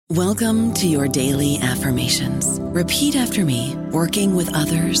Welcome to your daily affirmations. Repeat after me. Working with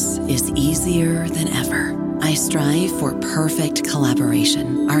others is easier than ever. I strive for perfect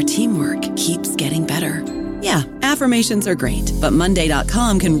collaboration. Our teamwork keeps getting better. Yeah, affirmations are great, but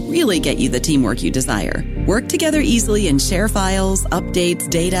Monday.com can really get you the teamwork you desire. Work together easily and share files, updates,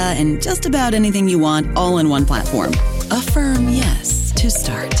 data, and just about anything you want all in one platform. Affirm yes to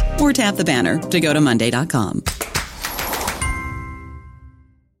start, or tap the banner to go to Monday.com.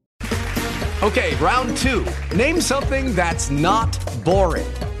 Okay, round two. Name something that's not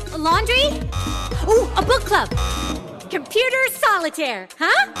boring. A laundry? Ooh, a book club. Computer solitaire,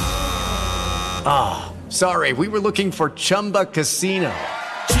 huh? Ah, sorry, we were looking for Chumba Casino.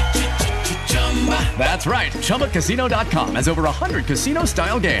 That's right, ChumbaCasino.com has over 100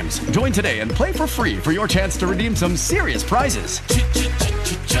 casino-style games. Join today and play for free for your chance to redeem some serious prizes.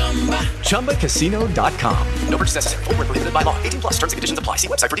 ChumbaCasino.com. No purchase necessary. Void where prohibited by law. 18+ terms and conditions apply. See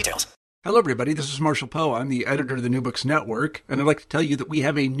website for details. Hello, everybody. This is Marshall Poe. I'm the editor of the New Books Network, and I'd like to tell you that we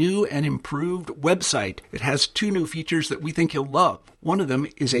have a new and improved website. It has two new features that we think you'll love. One of them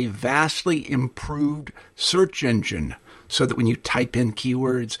is a vastly improved search engine, so that when you type in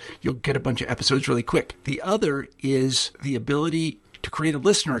keywords, you'll get a bunch of episodes really quick. The other is the ability to create a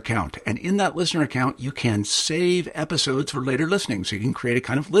listener account, and in that listener account, you can save episodes for later listening, so you can create a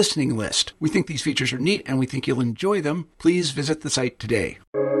kind of listening list. We think these features are neat, and we think you'll enjoy them. Please visit the site today.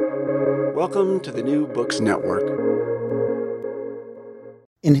 Welcome to the New Books Network.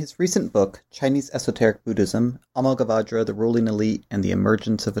 In his recent book, Chinese Esoteric Buddhism, Amoghavajra, the Ruling Elite, and the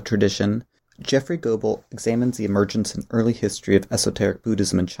Emergence of a Tradition, Jeffrey Goebel examines the emergence and early history of esoteric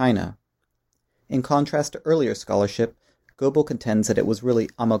Buddhism in China. In contrast to earlier scholarship, Goebel contends that it was really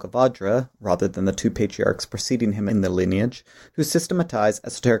Amoghavajra, rather than the two patriarchs preceding him in the lineage, who systematized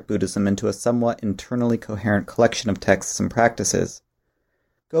esoteric Buddhism into a somewhat internally coherent collection of texts and practices.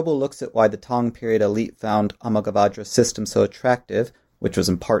 Goebel looks at why the Tang period elite found Amoghavajra's system so attractive, which was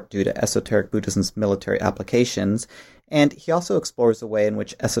in part due to esoteric Buddhism's military applications, and he also explores the way in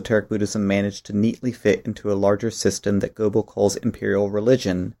which esoteric Buddhism managed to neatly fit into a larger system that Goebel calls imperial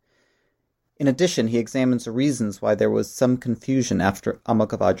religion. In addition, he examines the reasons why there was some confusion after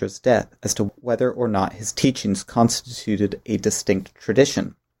Amoghavajra's death as to whether or not his teachings constituted a distinct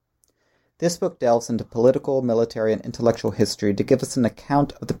tradition. This book delves into political, military, and intellectual history to give us an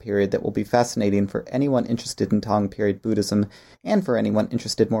account of the period that will be fascinating for anyone interested in Tang period Buddhism and for anyone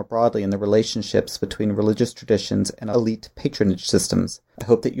interested more broadly in the relationships between religious traditions and elite patronage systems. I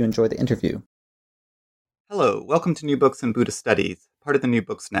hope that you enjoy the interview. Hello, welcome to New Books in Buddhist Studies, part of the New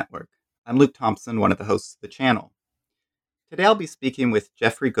Books Network. I'm Luke Thompson, one of the hosts of the channel. Today I'll be speaking with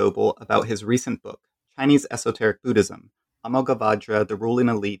Jeffrey Goebel about his recent book, Chinese Esoteric Buddhism, Amoghavajra, the Ruling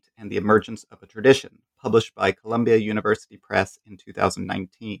Elite, and the Emergence of a Tradition, published by Columbia University Press in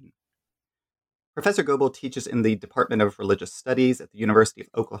 2019. Professor Goebel teaches in the Department of Religious Studies at the University of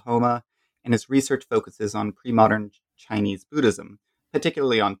Oklahoma, and his research focuses on pre-modern Chinese Buddhism,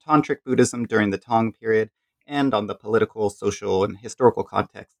 particularly on Tantric Buddhism during the Tang period, and on the political, social, and historical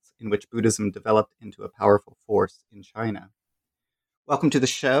contexts in which Buddhism developed into a powerful force in China. Welcome to the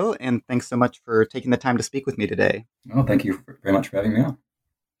show, and thanks so much for taking the time to speak with me today. Oh, thank you very much for having me on.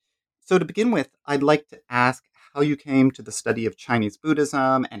 So to begin with, I'd like to ask how you came to the study of Chinese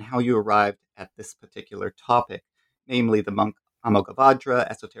Buddhism and how you arrived at this particular topic, namely the monk Amoghavajra,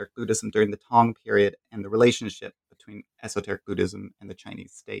 esoteric Buddhism during the Tang period, and the relationship between esoteric Buddhism and the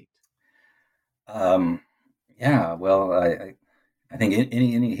Chinese state. I think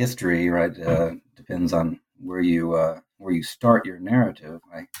any history, right, depends on where you start your narrative.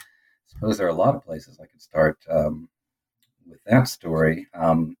 I suppose there are a lot of places I could start with that story.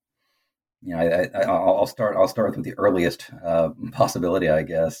 I'll start with the earliest possibility, I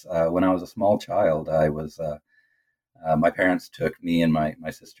guess. When I was a small child, my parents took me and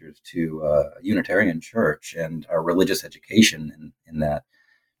my sisters to a Unitarian church, and our religious education in that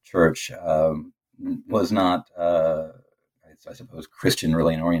church was not, I suppose, Christian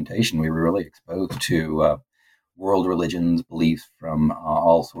really in orientation. We were really exposed to world religions, beliefs from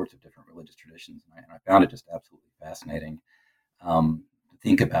all sorts of different religious traditions. And I found it just absolutely fascinating to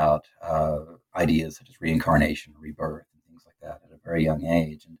think about ideas such as reincarnation, rebirth, and things like that at a very young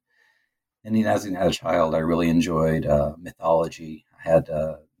age. And as a child, I really enjoyed mythology. I had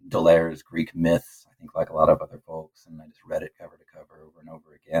Delaire's Greek myths, I think, like a lot of other folks, and I just read it cover to cover over and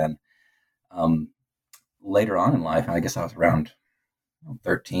over again. Later on in life, I guess I was around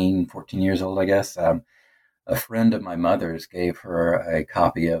 13, 14 years old, I guess, a friend of my mother's gave her a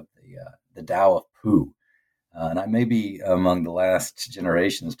copy of the Tao of Pu. And I may be among the last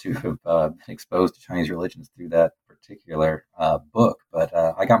generations to have been exposed to Chinese religions through that particular book, but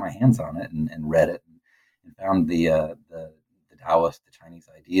I got my hands on it and read it and found the Taoist, the Chinese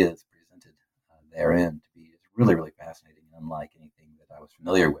ideas presented therein to be really, really fascinating and unlike anything that I was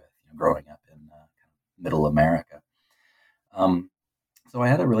familiar with, growing up in kind of middle America. So I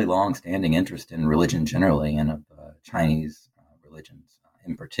had a really long-standing interest in religion generally, and of Chinese religions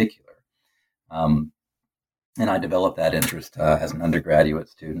in particular. And I developed that interest as an undergraduate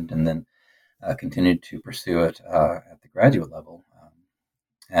student, and then continued to pursue it at the graduate level.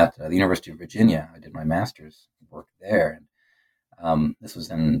 At the University of Virginia, I did my master's work there. And this was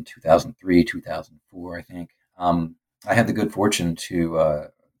in 2003, 2004, I think. I had the good fortune to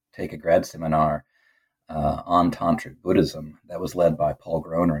take a grad seminar on Tantric Buddhism that was led by Paul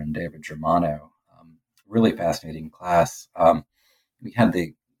Groner and David Germano. Really fascinating class. We had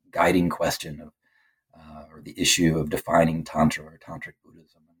the guiding question of, or the issue of defining Tantra or Tantric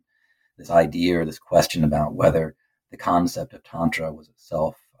Buddhism. And this idea or this question about whether the concept of Tantra was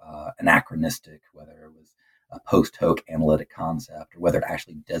itself anachronistic, whether it was a post hoc analytic concept, or whether it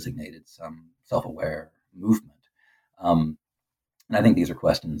actually designated some self-aware movement. And I think these are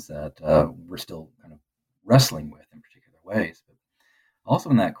questions that we're still kind of wrestling with in particular ways. But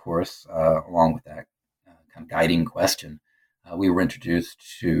also in that course, along with that kind of guiding question, we were introduced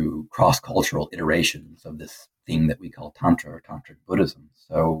to cross-cultural iterations of this thing that we call Tantra or Tantric Buddhism.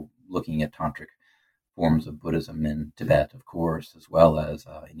 So looking at Tantric forms of Buddhism in Tibet, of course, as well as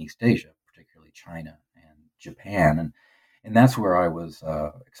in East Asia, particularly China and Japan. And that's where I was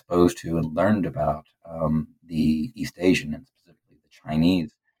exposed to and learned about the East Asian and specifically the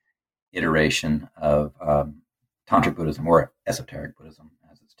Chinese iteration of Tantric Buddhism, or esoteric Buddhism,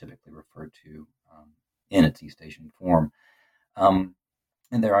 as it's typically referred to in its East Asian form. And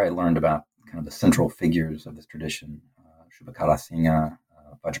there I learned about kind of the central figures of this tradition, Shubhakara Singha,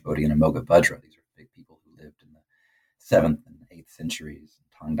 Vajrabodhi, and Amoghavajra. These are big people who lived in the 7th and 8th centuries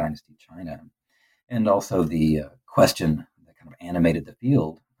in Tang Dynasty China. And also the question that kind of animated the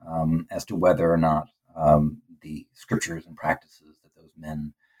field as to whether or not the scriptures and practices that those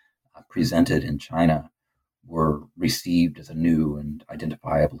men presented in China were received as a new and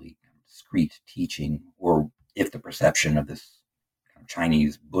identifiably discrete teaching, or if the perception of this kind of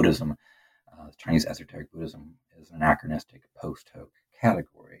Chinese Buddhism, Chinese esoteric Buddhism, is an anachronistic post-hoc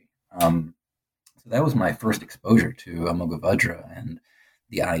category. So that was my first exposure to Amoghavajra and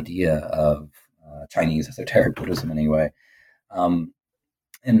the idea of Chinese esoteric Buddhism anyway.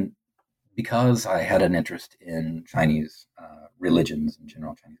 And because I had an interest in Chinese religions in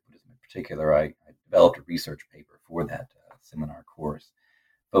general, Chinese Buddhism in particular, I developed a research paper for that seminar course,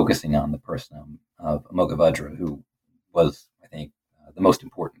 focusing on the person of Amoghavajra, who was, I think, the most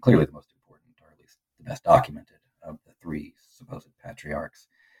important, clearly the most important, or at least the best documented of the three supposed patriarchs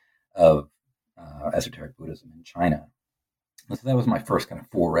of esoteric Buddhism in China. And so that was my first kind of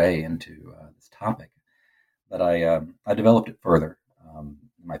foray into this topic. But I developed it further in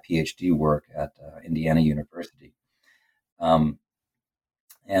my PhD work at Indiana University. And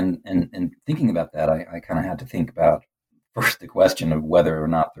thinking about that, I kind of had to think about first the question of whether or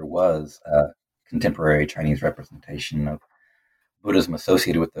not there was a contemporary Chinese representation of Buddhism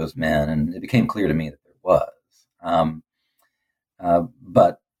associated with those men, and it became clear to me that there was.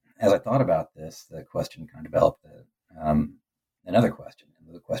 But as I thought about this, the question kind of developed another question.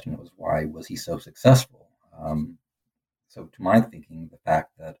 And the question was, why was he so successful? So to my thinking, the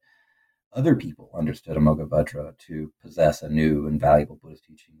fact that other people understood Amoghavajra to possess a new and valuable Buddhist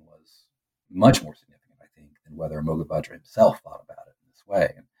teaching was much more significant, I think, than whether Amoghavajra himself thought about it in this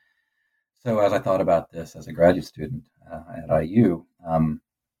way. And so as I thought about this as a graduate student at IU,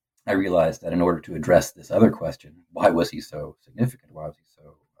 I realized that in order to address this other question, why was he so significant? Why was he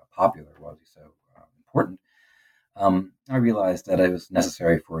so popular? Why was he so important? I realized that it was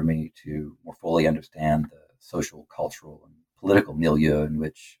necessary for me to more fully understand the social, cultural, and political milieu in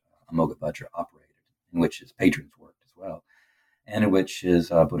which Amoghavajra operated, in which his patrons worked as well, and in which his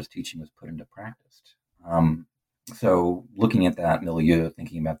Buddhist teaching was put into practice. So looking at that milieu,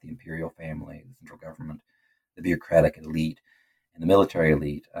 thinking about the imperial family, the central government, the bureaucratic elite, and the military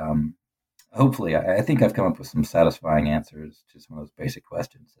elite, hopefully I think I've come up with some satisfying answers to some of those basic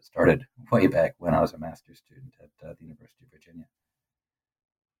questions that started way back when I was a master's student at the University of Virginia.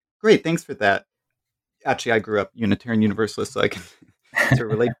 Great, thanks for that. Actually, I grew up Unitarian Universalist, so I can to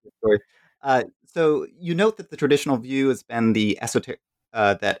relate to the story. So you note that the traditional view has been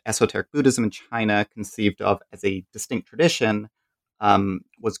that esoteric Buddhism in China, conceived of as a distinct tradition,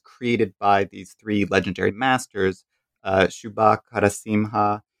 was created by these three legendary masters, Shubhakara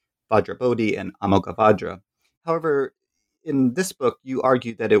Singha, Vajrabodhi, and Amoghavajra. However, in this book, you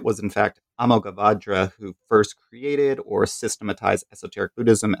argue that it was, in fact, Amoghavajra who first created or systematized esoteric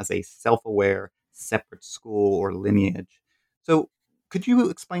Buddhism as a self-aware, separate school or lineage. So, could you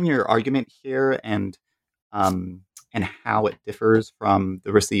explain your argument here and how it differs from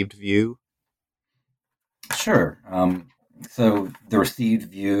the received view? Sure. So the received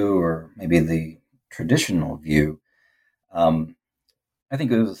view, or maybe the traditional view, I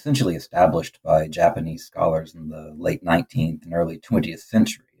think it was essentially established by Japanese scholars in the late 19th and early 20th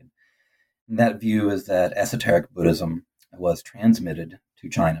century. And that view is that esoteric Buddhism was transmitted to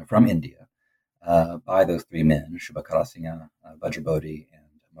China from India by those three men, Shubhakarasingha, Vajrabodhi,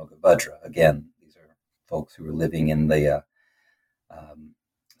 and Amoghavajra. Again, these are folks who were living in the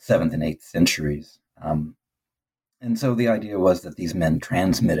 7th and 8th centuries. And so the idea was that these men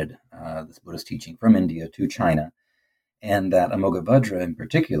transmitted this Buddhist teaching from India to China, and that Amoghavajra in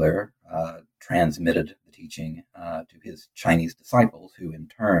particular transmitted the teaching to his Chinese disciples, who in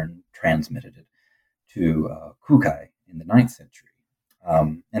turn transmitted it to Kukai in the 9th century.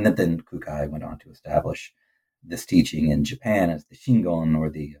 And that then Kukai went on to establish this teaching in Japan as the Shingon,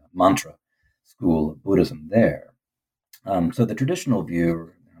 or the mantra school of Buddhism there. So the traditional view,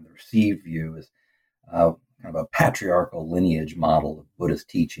 or the received view, is kind of a patriarchal lineage model of Buddhist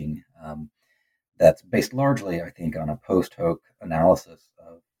teaching that's based largely, I think, on a post-hoc analysis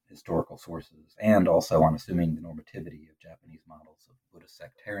of historical sources and also on assuming the normativity of Japanese models of Buddhist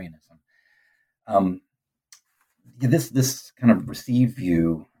sectarianism. This kind of received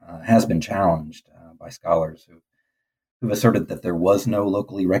view has been challenged by scholars who've asserted that there was no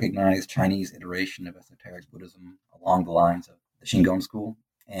locally recognized Chinese iteration of esoteric Buddhism along the lines of the Shingon school,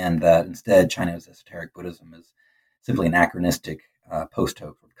 and that instead China's esoteric Buddhism is simply an anachronistic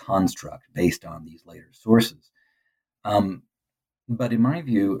post-hoc construct based on these later sources. But in my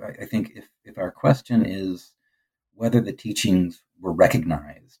view, I think if our question is whether the teachings were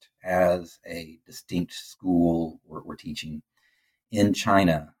recognized as a distinct school or teaching in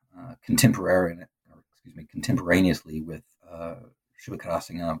China contemporaneously with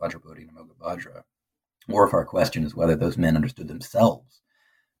Shubhakarasingha, Vajrabodhi, and Amoghavajra, or if our question is whether those men understood themselves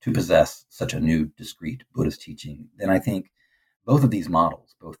to possess such a new discrete Buddhist teaching, then I think both of these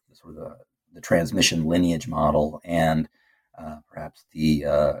models, both the sort of the transmission lineage model and perhaps the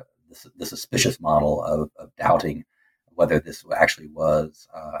suspicious model of doubting whether this actually was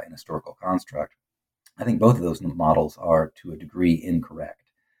an historical construct, I think both of those models are to a degree incorrect.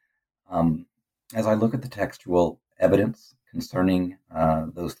 As I look at the textual evidence concerning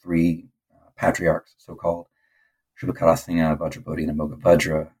those three patriarchs, so-called, Shubhakarasingha, Vajrabodhi, and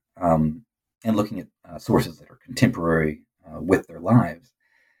Amoghavajra, and looking at sources that are contemporary with their lives,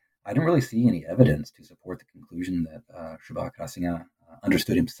 I don't really see any evidence to support the conclusion that Shubhakarasingha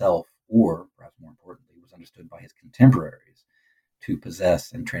understood himself, or perhaps more importantly, was understood by his contemporaries to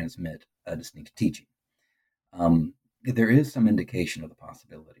possess and transmit a distinct teaching. There is some indication of the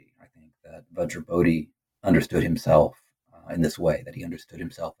possibility, I think, that Vajrabodhi understood himself in this way, that he understood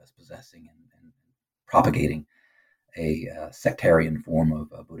himself as possessing and propagating a sectarian form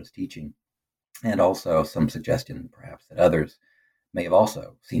of Buddhist teaching, and also some suggestion perhaps that others may have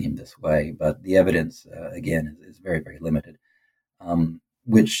also seen him this way, but the evidence, again, is very, very limited,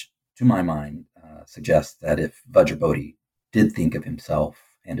 which, to my mind, suggests that if Vajrabodhi did think of himself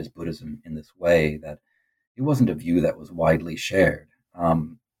and his Buddhism in this way, that it wasn't a view that was widely shared.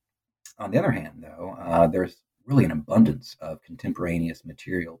 On the other hand, though, there's really an abundance of contemporaneous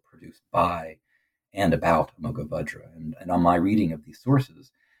material produced by and about Amoghavajra. And on my reading of these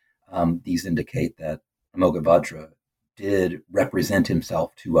sources, these indicate that Amoghavajra did represent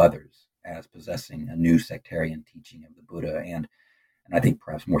himself to others as possessing a new sectarian teaching of the Buddha. And I think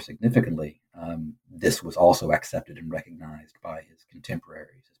perhaps more significantly, this was also accepted and recognized by his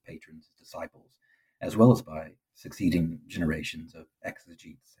contemporaries, his patrons, his disciples, as well as by succeeding generations of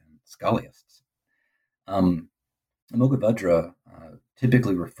exegetes and scholiasts. Amoghavajra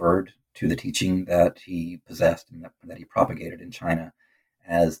typically referred to the teaching that he possessed and that he propagated in China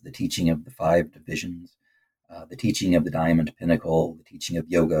as the teaching of the five divisions, the teaching of the diamond pinnacle, the teaching of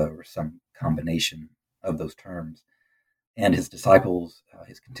yoga, or some combination of those terms. And his disciples,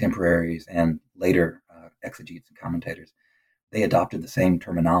 his contemporaries, and later exegetes and commentators, they adopted the same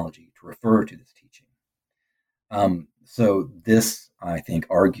terminology to refer to this teaching. So this, I think,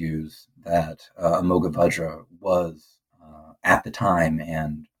 argues that Amoghavajra was, at the time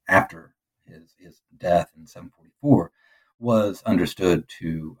and after his death in 744, was understood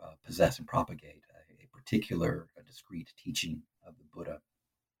to possess and propagate a particular, discrete teaching of the Buddha.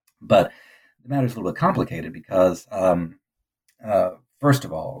 But the matter is a little bit complicated because, first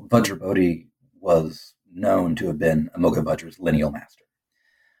of all, Vajrabodhi was known to have been Amoghavajra's lineal master.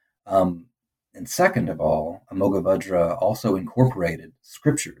 And second of all, Amoghavajra also incorporated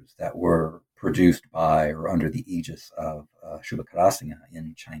scriptures that were produced by or under the aegis of Shubhakarasena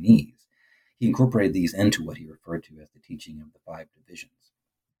in Chinese. He incorporated these into what he referred to as the teaching of the 5 divisions.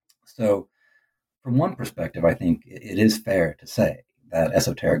 So from one perspective, I think it is fair to say that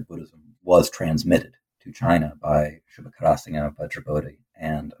esoteric Buddhism was transmitted to China by Shubhakarasena, Vajrabodhi,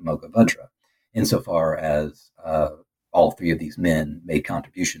 and Amoghavajra, insofar as all 3 of these men made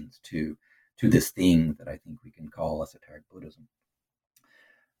contributions to this theme that I think we can call esoteric Buddhism.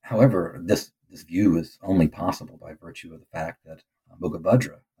 However, this view is only possible by virtue of the fact that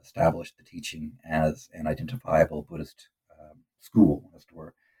Amoghavajra established the teaching as an identifiable Buddhist school, as it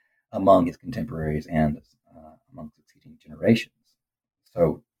were, among his contemporaries and among succeeding generations.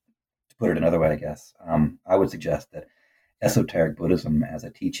 So, to put it another way, I guess, I would suggest that esoteric Buddhism as a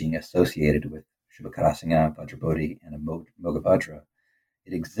teaching associated with Shubhakarasena, Vajrabodhi, and Amoghavajra,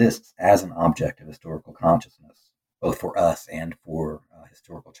 it exists as an object of historical consciousness, both for us and for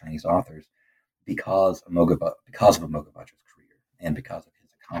historical Chinese authors, because of Amoghavajra's career and because of his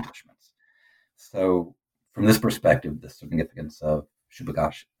accomplishments. So, from this perspective, the significance of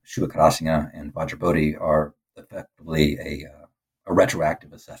Shubhakarasena and Vajrabodhi are effectively a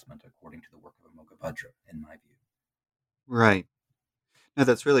retroactive assessment according to the work of Amoghavajra, in my view. Right. No,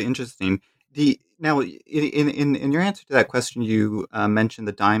 that's really interesting. Now, in your answer to that question, you mentioned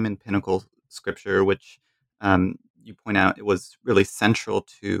the Diamond Pinnacle scripture, which you point out it was really central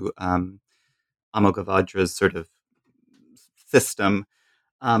to Amoghavajra's sort of system.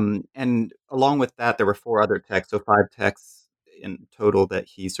 And along with that, there were 4 other texts, so 5 texts in total that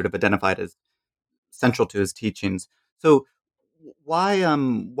he sort of identified as central to his teachings. So why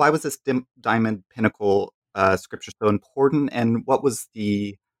was this Diamond Pinnacle scripture so important, and what was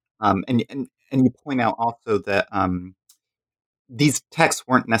the and you point out also that these texts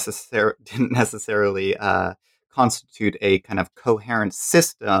didn't necessarily constitute a kind of coherent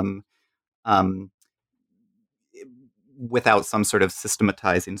system without some sort of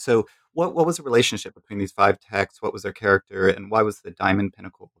systematizing. So what was the relationship between these 5 texts? What was their character, and why was the Diamond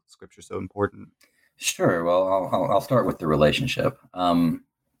Pinnacle scripture so important? Sure. Well, I'll start with the relationship. The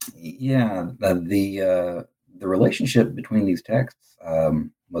relationship between these texts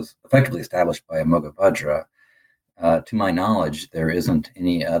was effectively established by Amoghavajra. To my knowledge, there isn't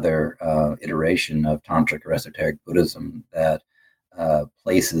any other iteration of Tantric or esoteric Buddhism that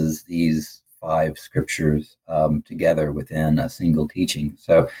places these 5 scriptures together within a single teaching.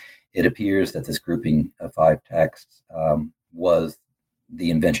 So it appears that this grouping of 5 texts was the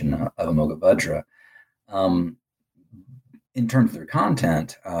invention of Amoghavajra. In terms of their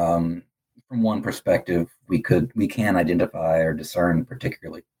content, from one perspective, we can identify or discern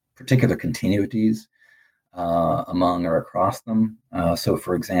particular continuities among or across them. So,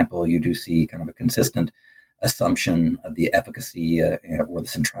 for example, you do see kind of a consistent assumption of the efficacy or the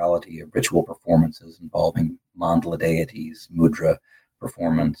centrality of ritual performances involving mandala deities, mudra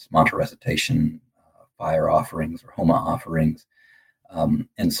performance, mantra recitation, fire offerings or homa offerings,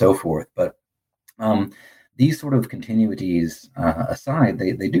 and so forth. But these sort of continuities aside,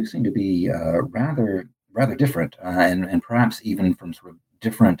 they do seem to be rather different, and perhaps even from sort of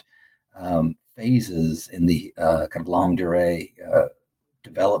different phases in the kind of longue durée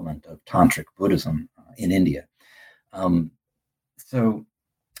development of Tantric Buddhism in India. So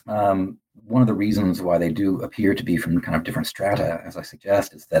one of the reasons why they do appear to be from kind of different strata, as I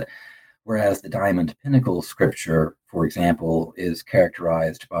suggest, is that whereas the Diamond Pinnacle scripture, for example, is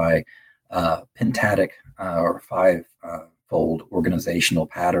characterized by pentatic or 5-fold organizational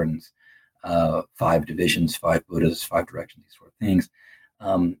patterns, 5 divisions, 5 Buddhas, 5 directions, these sort of things.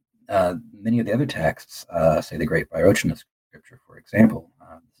 Many of the other texts, say the Great Vairochana scripture, for example,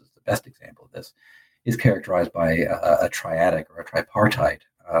 this is the best example of this, is characterized by a triadic or a tripartite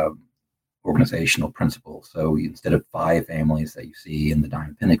organizational principle. So instead of 5 families that you see in the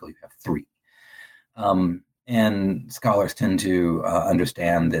Diamond Pinnacle, you have 3. And scholars tend to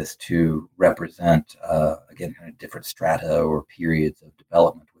understand this to represent, again, kind of different strata or periods of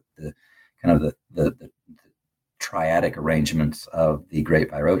development, with the kind of the triadic arrangements of the Great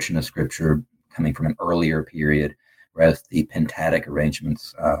Vairochana scripture coming from an earlier period, whereas the pentatic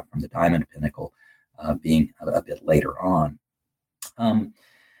arrangements from the Diamond Pinnacle being a bit later on.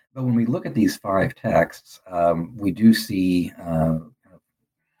 But when we look at these 5 texts, we do see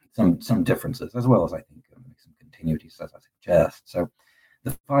some differences, as well as, I think, some continuities, as I suggest. So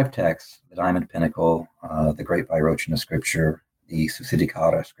the 5 texts, the Diamond Pinnacle, the Great Vairochana scripture, the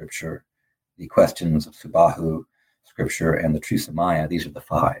Susiddhikara scripture, the Questions of Subahu scripture, and the True Samaya, these are the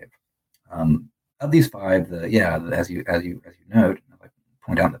 5. of these five, as you note, I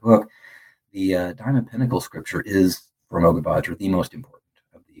point out in the book, the Diamond Pinnacle scripture is for Amoghavajra the most important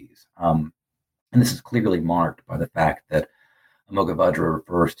of these. And this is clearly marked by the fact that Amoghavajra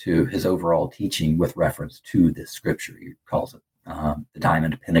refers to his overall teaching with reference to this scripture. He calls it the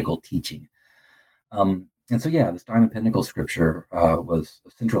Diamond Pinnacle teaching. This Diamond Pinnacle scripture was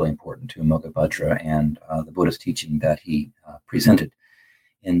centrally important to Amoghavajra and the Buddhist teaching that he presented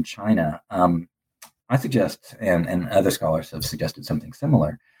in China. I suggest, and other scholars have suggested something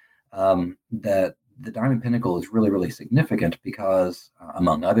similar, that the Diamond Pinnacle is really, really significant because,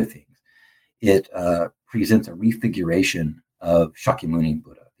 among other things, it presents a refiguration of Shakyamuni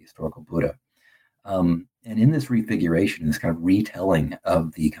Buddha, the historical Buddha. And in this refiguration, this kind of retelling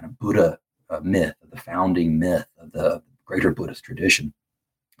of the kind of Buddha myth, the founding myth of the greater Buddhist tradition,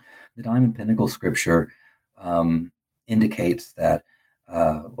 the Diamond Pinnacle scripture indicates that,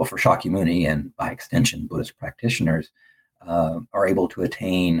 for Shakyamuni and by extension Buddhist practitioners, are able to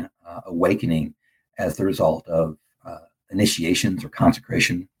attain awakening as the result of initiations or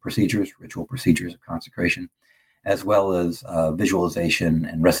consecration procedures, ritual procedures of consecration, as well as visualization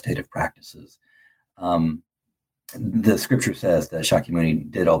and recitative practices. The scripture says that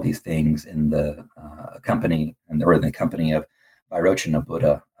Shakyamuni did all these things in the company of Vairochana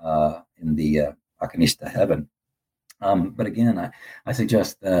Buddha in the Akanishta heaven. But again, I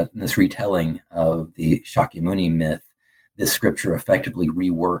suggest that in this retelling of the Shakyamuni myth, this scripture effectively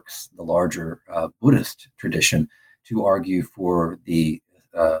reworks the larger Buddhist tradition to argue for the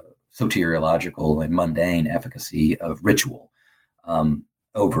soteriological and mundane efficacy of ritual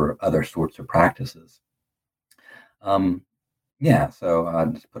over other sorts of practices. So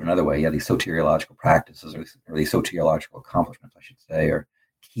just put another way, these soteriological practices, or these soteriological accomplishments, I should say, are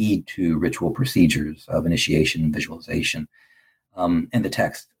key to ritual procedures of initiation and visualization. And the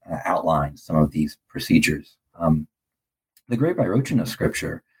text outlines some of these procedures. The Great Vairochana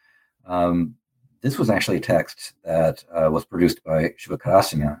scripture, this was actually a text that was produced by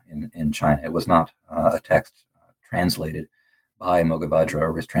Shivakara in China. It was not a text translated by Amoghavajra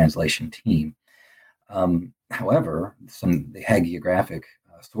or his translation team. However, the hagiographic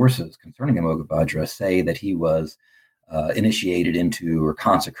sources concerning Amoghavajra say that he was initiated into or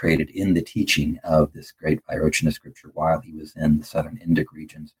consecrated in the teaching of this great Vairochana scripture while he was in the southern Indic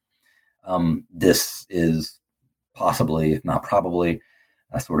regions. This is possibly, if not probably,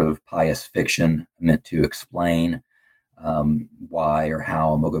 a sort of pious fiction meant to explain why or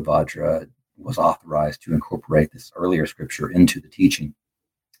how Amoghavajra was authorized to incorporate this earlier scripture into the teaching.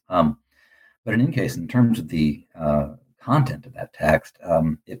 But in any case, in terms of the content of that text,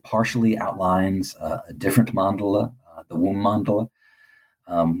 it partially outlines a different mandala, the womb mandala,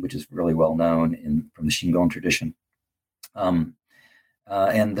 which is really well known from the Shingon tradition. And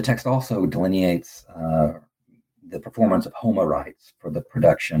the text also delineates the performance of Homa rites for the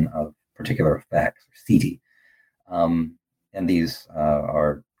production of particular effects, or siddhi. And these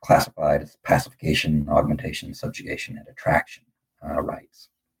are classified as pacification, augmentation, subjugation, and attraction rites.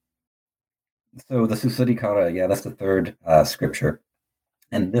 So the Susiddhikara, that's the third scripture.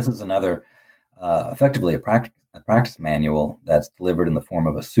 And this is another, effectively a practice manual that's delivered in the form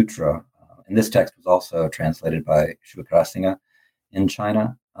of a sutra. And this text was also translated by Shivakara in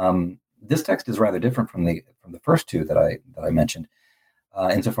China. This text is rather different from the first two that I mentioned,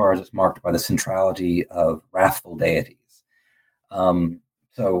 insofar as it's marked by the centrality of wrathful deities.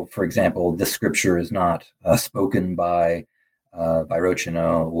 So, for example, this scripture is not spoken by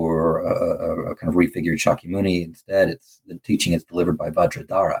Vairochana or a kind of refigured Shakyamuni. Instead, the teaching is delivered by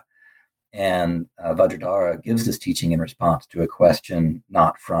Vajradhara. And Vajradhara gives this teaching in response to a question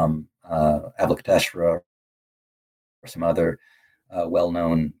not from Avalokiteshvara or some other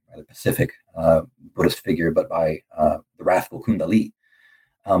well-known Pacific Buddhist figure, but by the wrathful Kundali.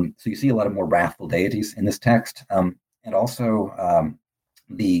 So you see a lot of more wrathful deities in this text. And also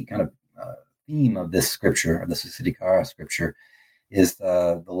the kind of theme of this scripture, of the Susiddhikara scripture, is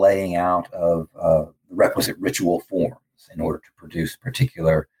the laying out of the requisite ritual forms in order to produce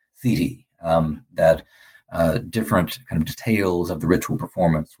particular siddhi, that different kind of details of the ritual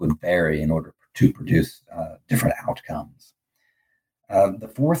performance would vary in order to produce different outcomes.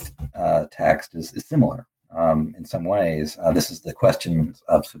 The fourth text is similar in some ways. This is the Questions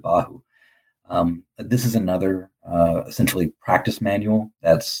of Subahu. This is another essentially practice manual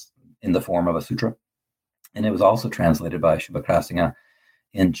that's in the form of a sutra. And it was also translated by Shivakara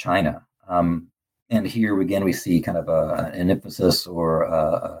in China. And here again, we see kind of an emphasis or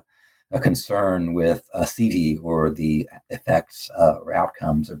a concern with siddhi, or the effects or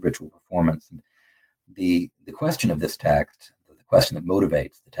outcomes of ritual performance. And the question of this text, the question that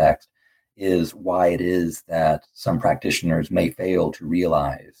motivates the text, is why it is that some practitioners may fail to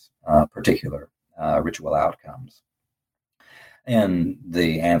realize particular ritual outcomes. And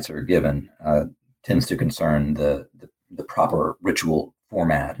the answer given tends to concern the proper ritual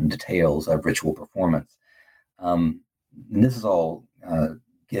format and details of ritual performance. And this is all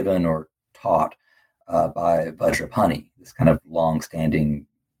given or taught by Vajrapani, this kind of long-standing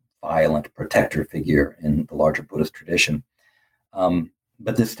violent protector figure in the larger Buddhist tradition.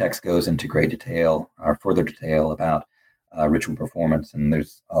 But this text goes into great detail, or further detail, about ritual performance. And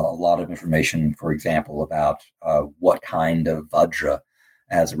there's a lot of information, for example, about what kind of vajra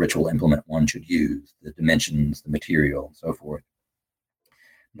as a ritual implement one should use, the dimensions, the material, and so forth.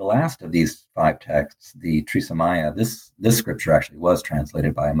 The last of these 5 texts, the Trisamaya, this scripture actually was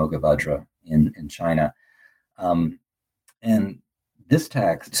translated by Amoghavajra in China. And this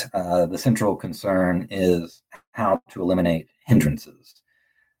text, the central concern is how to eliminate hindrances.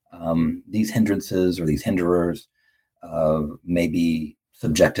 These hindrances or these hinderers may be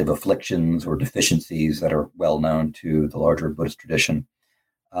subjective afflictions or deficiencies that are well known to the larger Buddhist tradition.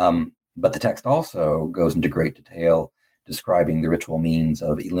 But the text also goes into great detail describing the ritual means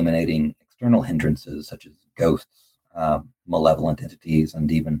of eliminating external hindrances such as ghosts, malevolent entities,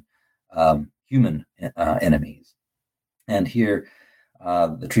 and even human enemies. And here,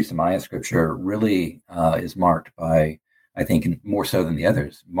 the Trisamaya scripture really is marked by, I think, more so than the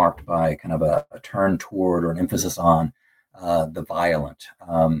others, marked by kind of a turn toward or an emphasis on the violent.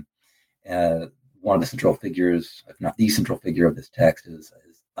 One of the central figures, if not the central figure of this text, is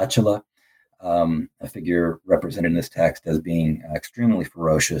Achala, a figure represented in this text as being extremely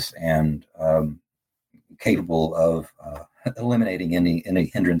ferocious and capable of eliminating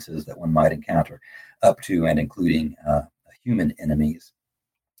any hindrances that one might encounter, up to and including human enemies.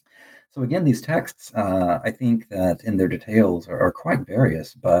 So again, these texts, I think that in their details are quite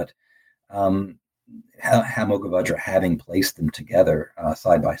various, but Amoghavajra, having placed them together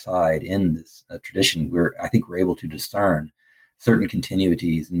side by side in this tradition, I think we're able to discern certain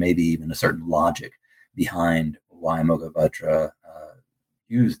continuities and maybe even a certain logic behind why Amoghavajra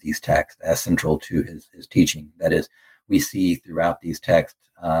used these texts as central to his teaching. That is, we see throughout these texts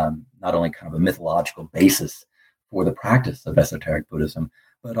not only kind of a mythological basis for the practice of esoteric Buddhism,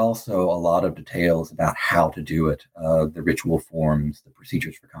 but also a lot of details about how to do it, the ritual forms, the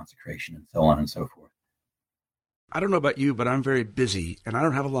procedures for consecration, and so on and so forth. I don't know about you, but I'm very busy and I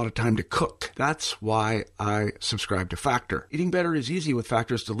don't have a lot of time to cook. That's why I subscribe to Factor. Eating better is easy with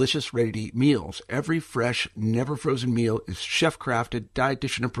Factor's delicious, ready-to-eat meals. Every fresh, never frozen meal is chef-crafted,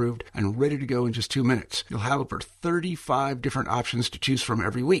 dietitian approved, and ready to go in just 2 minutes. You'll have over 35 different options to choose from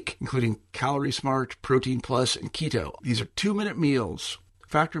every week, including Calorie Smart, Protein Plus, and Keto. These are 2-minute meals.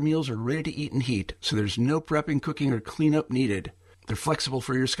 Factor meals are ready to eat and heat, so there's no prepping, cooking, or cleanup needed. They're flexible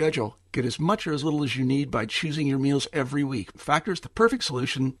for your schedule. Get as much or as little as you need by choosing your meals every week. Factor is the perfect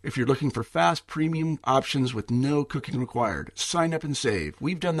solution if you're looking for fast, premium options with no cooking required. Sign up and save.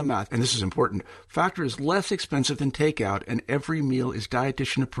 We've done the math, and this is important. Factor is less expensive than takeout, and every meal is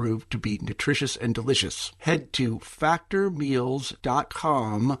dietitian approved to be nutritious and delicious. Head to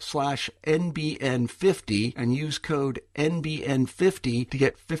factormeals.com/NBN50 and use code NBN50 to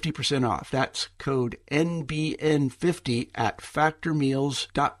get 50% off. That's code NBN50 at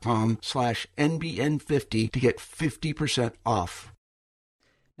factormeals.com/NBN50 to get 50% off.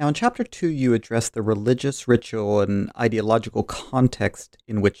 Now, in Chapter 2, you address the religious, ritual, and ideological context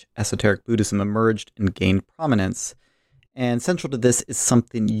in which esoteric Buddhism emerged and gained prominence. And central to this is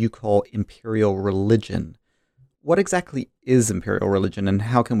something you call imperial religion. What exactly is imperial religion, and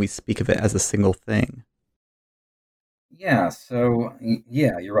how can we speak of it as a single thing? Yeah, so,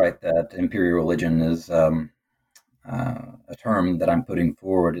 you're right that imperial religion is a term that I'm putting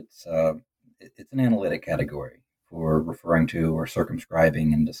forward. It's an analytic category for referring to or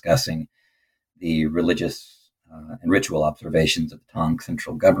circumscribing and discussing the religious and ritual observations of the Tang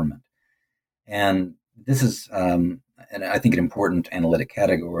central government. And this is, and I think, an important analytic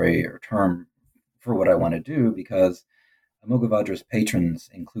category or term for what I want to do, because Amoghavajra's patrons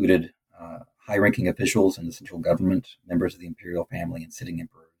included high-ranking officials in the central government, members of the imperial family, and sitting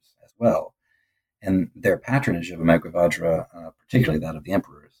emperors as well. And their patronage of Amoghavajra, particularly that of the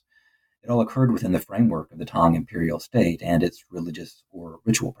emperors, it all occurred within the framework of the Tang imperial state and its religious or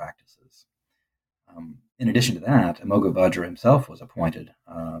ritual practices. In addition to that, Amoghavajra himself was appointed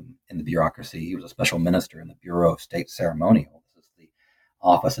in the bureaucracy. He was a special minister in the Bureau of State Ceremonial. This is the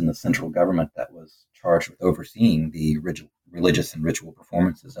office in the central government that was charged with overseeing the religious and ritual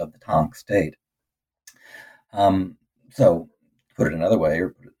performances of the Tang state. So, to put it another way,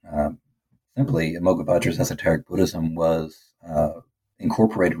 or simply, Amoghavajra's esoteric Buddhism was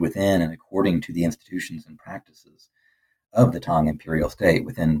incorporated within and according to the institutions and practices of the Tang imperial state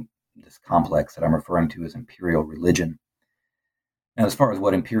within this complex that I'm referring to as imperial religion. Now, as far as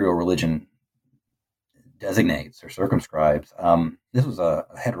what imperial religion designates or circumscribes, this was a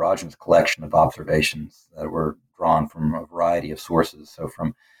heterogeneous collection of observations that were drawn from a variety of sources. So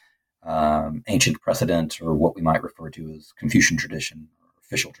from ancient precedent, or what we might refer to as Confucian tradition or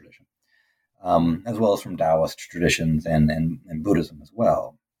official tradition, as well as from Taoist traditions and Buddhism as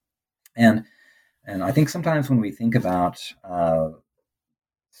well. And I think sometimes when we think about,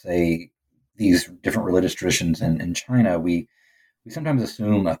 say, these different religious traditions in China, we sometimes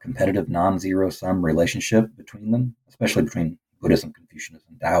assume a competitive non-zero-sum relationship between them, especially between Buddhism, Confucianism,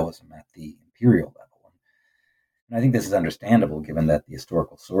 and Taoism at the imperial level. And I think this is understandable given that the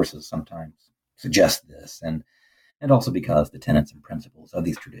historical sources sometimes suggest this, and also because the tenets and principles of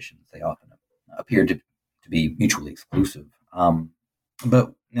these traditions, they often appear to be mutually exclusive.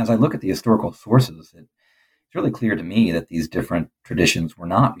 But as I look at the historical sources, it's really clear to me that these different traditions were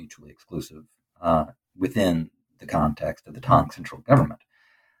not mutually exclusive within the context of the Tang central government.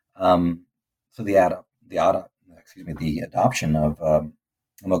 So the adoption of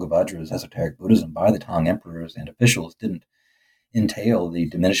Amoghavajra's esoteric Buddhism by the Tang emperors and officials didn't entail the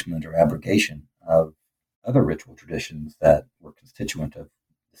diminishment or abrogation of other ritual traditions that were constituent of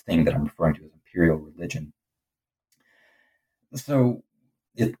this thing that I'm referring to as imperial religion. So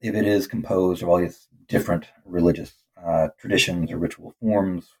if it is composed of all these different religious traditions or ritual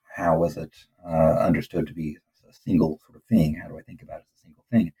forms, how was it understood to be a single sort of thing? How do I think about it as a single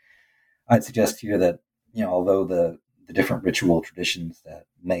thing? I'd suggest here that, although the different ritual traditions that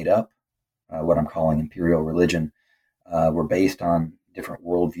made up what I'm calling imperial religion were based on different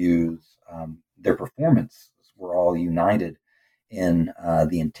worldviews, their performances were all united in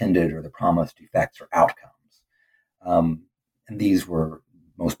the intended or the promised effects or outcomes. And these were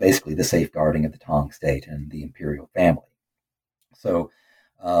most basically the safeguarding of the Tang state and the imperial family. So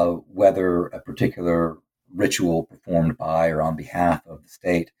whether a particular ritual performed by or on behalf of the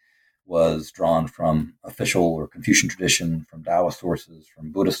state was drawn from official or Confucian tradition, from Taoist sources,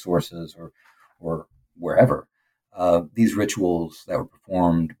 from Buddhist sources, or wherever, these rituals that were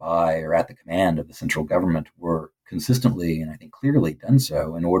performed by or at the command of the central government were consistently, and I think clearly, done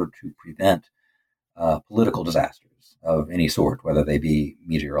so in order to prevent political disasters of any sort, whether they be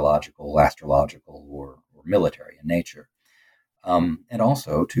meteorological, astrological, or military in nature, and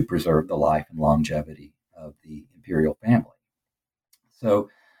also to preserve the life and longevity of the imperial family. So,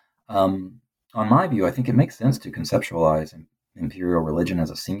 on my view, I think it makes sense to conceptualize imperial religion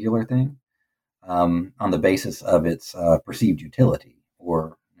as a singular thing on the basis of its perceived utility,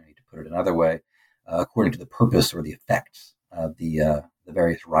 or to put it another way, according to the purpose or the effects of the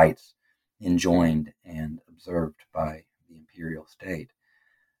various rites enjoined and observed by the imperial state.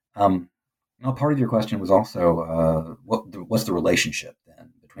 Now, part of your question was also what's the relationship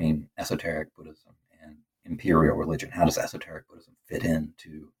then between esoteric Buddhism and imperial religion? How does esoteric Buddhism fit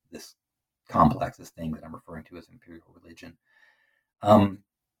into this complex, this thing that I'm referring to as imperial religion?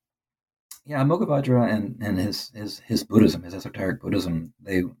 Amoghavajra and his Buddhism, his esoteric Buddhism,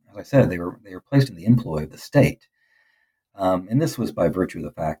 they, as I said, they were placed in the employ of the state. And this was by virtue of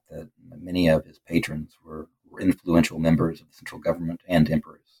the fact that many of his patrons were influential members of the central government and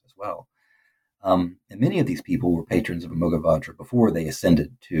emperors as well. And many of these people were patrons of Amoghavajra before they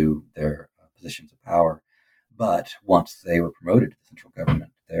ascended to their positions of power. But once they were promoted to the central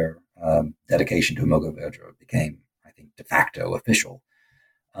government, their dedication to Amoghavajra became, I think, de facto official.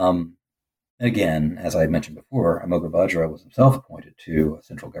 Again, as I mentioned before, Amoghavajra was himself appointed to a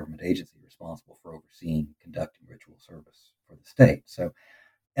central government agency responsible for overseeing conducting ritual service for the state. So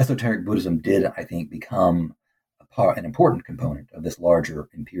esoteric Buddhism did, I think, become an important component of this larger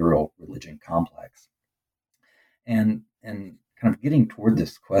imperial religion complex. And kind of getting toward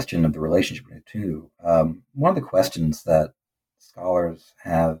this question of the relationship between the two, one of the questions that scholars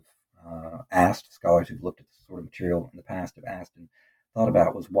have asked, scholars who've looked at this sort of material in the past have asked and thought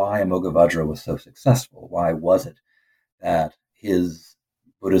about, was why Amoghavajra was so successful. Why was it that his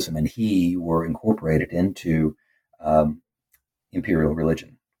Buddhism and he were incorporated into imperial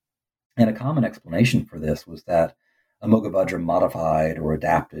religion? And a common explanation for this was that Amoghavajra modified or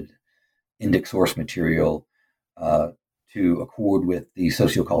adapted Indic source material to accord with the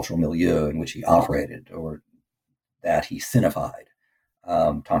sociocultural milieu in which he operated, or that he sinified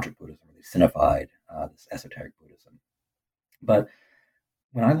Tantric Buddhism, or he sinified this esoteric Buddhism. But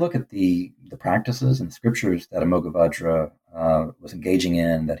when I look at the practices and the scriptures that Amoghavajra was engaging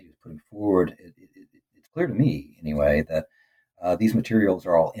in, that he was putting forward, it's clear to me, anyway, that these materials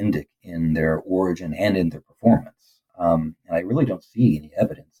are all Indic in their origin and in their performance. and I really don't see any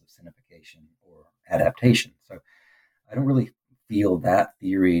evidence of sinification or adaptation. So I don't really feel that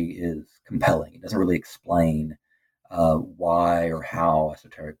theory is compelling. It doesn't really explain why or how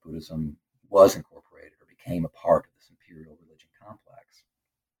esoteric Buddhism was incorporated or became a part of this imperial religion complex.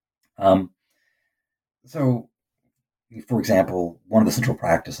 So, for example, one of the central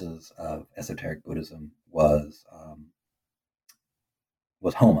practices of esoteric Buddhism was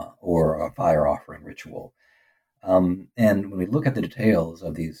Homa, or a fire offering ritual. And when we look at the details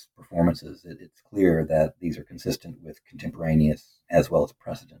of these performances, it's clear that these are consistent with contemporaneous as well as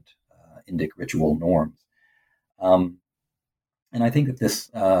precedent Indic ritual norms. And I think that this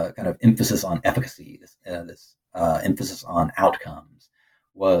kind of emphasis on efficacy, this emphasis on outcomes,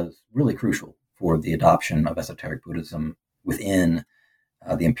 was really crucial for the adoption of esoteric Buddhism within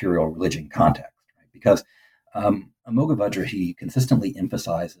the imperial religion context, right? Because Amoghavajra, he consistently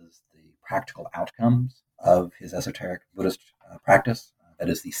emphasizes the practical outcomes of his esoteric Buddhist practice, that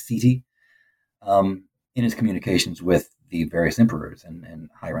is the siddhi, in his communications with the various emperors and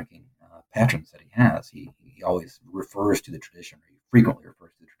high-ranking patrons that he has. He always refers to the tradition, or he frequently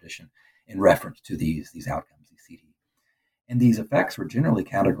refers to the tradition in reference to these outcomes, these siddhi. And these effects were generally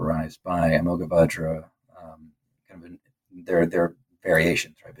categorized by Amoghavajra, kind of their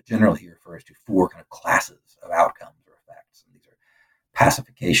variations, right? But generally he refers to 4 kind of classes of outcomes or effects. And these are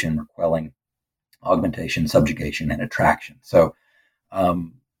pacification or quelling, augmentation, subjugation, and attraction. So,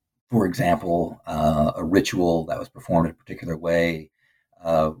 for example, a ritual that was performed in a particular way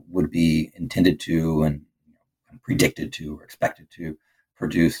would be intended to and predicted to or expected to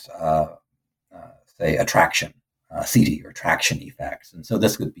produce, say, attraction, siddhi, or attraction effects. And so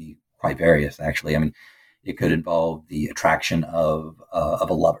this could be quite various, actually. I mean, it could involve the attraction of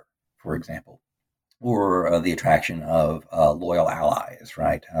a lover, for example, or the attraction of loyal allies,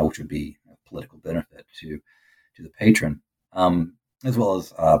 right, which would be a political benefit to the patron, as well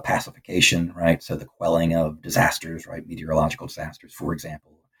as pacification, right, so the quelling of disasters, right, meteorological disasters, for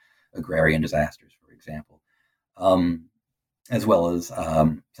example, agrarian disasters, for example, as well as,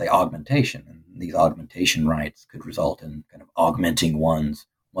 say, augmentation. And these augmentation rites could result in kind of augmenting one's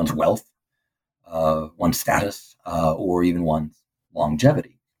wealth, one's status, or even one's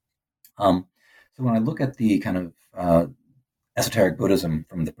longevity. So when I look at the kind of esoteric Buddhism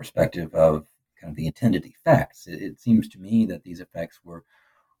from the perspective of kind of the intended effects, it seems to me that these effects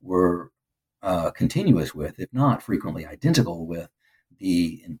were continuous with, if not frequently identical with,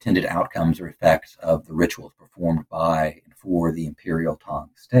 the intended outcomes or effects of the rituals performed by and for the imperial Tang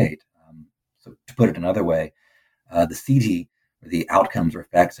state. So to put it another way, the siddhi, or the outcomes or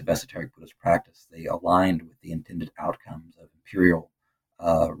effects of esoteric Buddhist practice, they aligned with the intended outcomes of imperial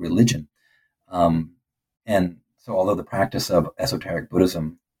religion. And so although the practice of esoteric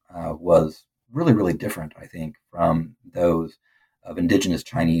Buddhism was really, really different, I think, from those of indigenous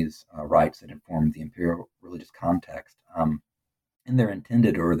Chinese rites that informed the imperial religious context, in their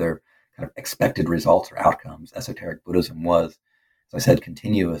intended or their kind of expected results or outcomes, esoteric Buddhism was, as I said,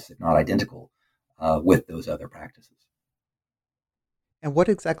 continuous, if not identical, with those other practices. And what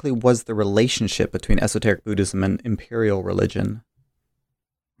exactly was the relationship between esoteric Buddhism and imperial religion?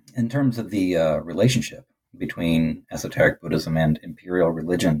 In terms of the relationship between esoteric Buddhism and imperial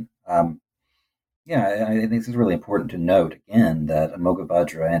religion, I think this is really important to note, again, that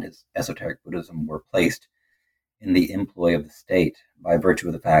Amoghavajra and his esoteric Buddhism were placed in the employ of the state by virtue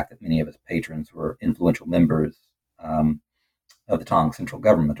of the fact that many of his patrons were influential members of the Tang central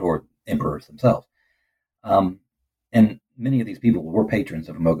government or emperors themselves. And many of these people were patrons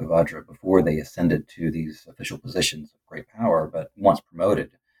of Amoghavajra before they ascended to these official positions of great power, but once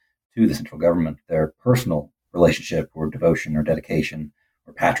promoted to the central government, their personal relationship or devotion or dedication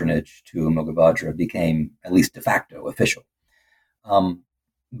or patronage to Amoghavajra became at least de facto official.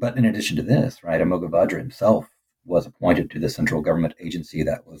 But in addition to this, right, Amoghavajra himself was appointed to the central government agency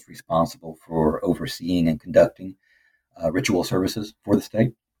that was responsible for overseeing and conducting ritual services for the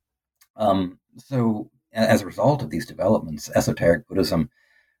state. So as a result of these developments, esoteric Buddhism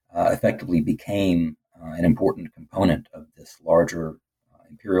effectively became an important component of this larger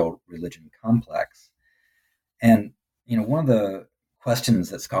imperial religion complex. And, one of the questions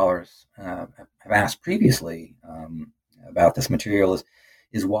that scholars have asked previously about this material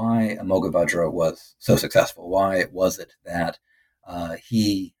is why Amoghavajra was so successful. Why was it that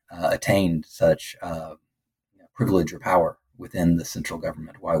he attained such privilege or power within the central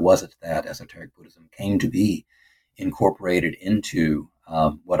government? Why was it that esoteric Buddhism came to be incorporated into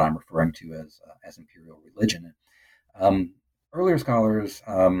what I'm referring to as imperial religion? Earlier scholars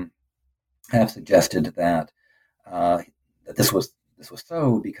have suggested that this was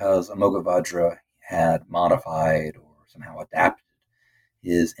so because Amoghavajra had modified or somehow adapted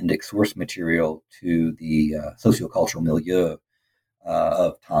his Indic source material to the sociocultural milieu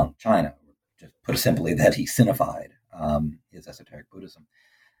of Tang China. Just put simply, that he sinified his esoteric Buddhism.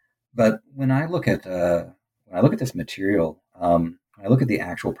 But when I look at this material, when I look at the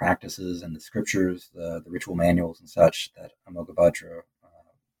actual practices and the scriptures, the ritual manuals and such that Amoghavajra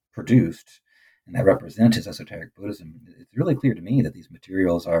produced and that represent his esoteric Buddhism, it's really clear to me that these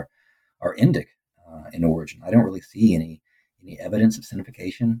materials are Indic in origin. I don't really see any evidence of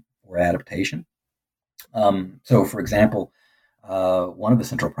sinification or adaptation. So, for example, one of the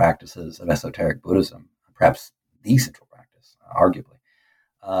central practices of esoteric Buddhism, perhaps the central practice, arguably,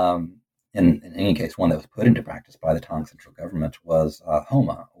 in any case, one that was put into practice by the Tang central government, was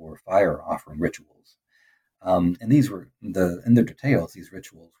Homa, or fire offering rituals. And these were, in their details, these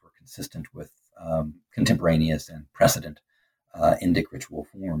rituals were consistent with contemporaneous and precedent Indic ritual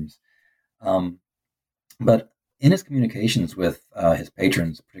forms. But in his communications with his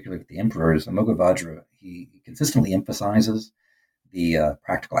patrons, particularly with the emperors, Amoghavajra, he consistently emphasizes the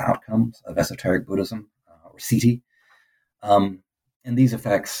practical outcomes of esoteric Buddhism, or Siddhi. And these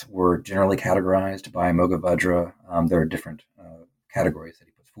effects were generally categorized by Amoghavajra. There are different categories that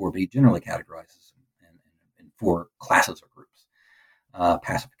he puts forward, but he generally categorizes them in four classes or groups: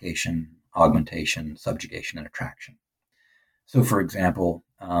 pacification, augmentation, subjugation, and attraction. So, for example,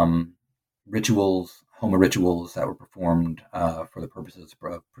 rituals, Homa rituals that were performed for the purposes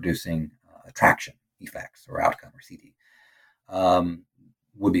of producing attraction effects or outcome, or Siddhi,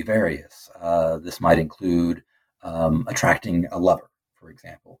 would be various. This might include attracting a lover, for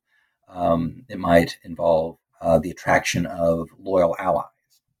example. It might involve the attraction of loyal allies.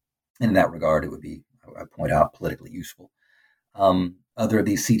 And in that regard, it would be, I point out, politically useful. Other of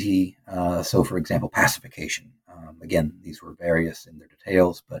these Siddhi, so for example, pacification. Again, these were various in their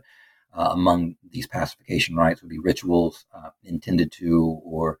details, but among these pacification rites would be rituals intended to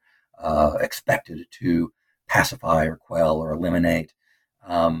or expected to pacify or quell or eliminate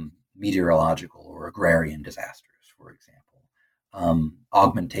meteorological or agrarian disasters, for example.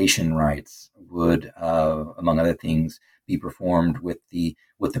 Augmentation rites would, among other things, be performed with the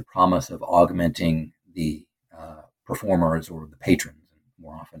promise of augmenting the performers or the patrons, and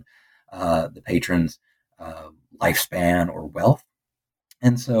more often the patrons' lifespan or wealth.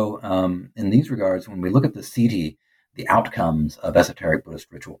 And so, in these regards, when we look at the Siddhi, the outcomes of esoteric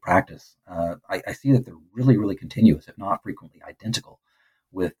Buddhist ritual practice, I see that they're really, really continuous, if not frequently identical,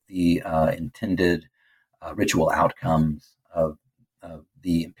 with the intended ritual outcomes of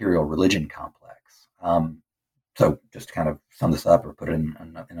the imperial religion complex. So just to kind of sum this up or put it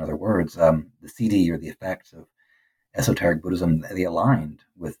in other words, the Siddhi, or the effects of esoteric Buddhism, they aligned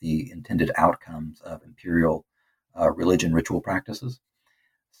with the intended outcomes of imperial religion ritual practices.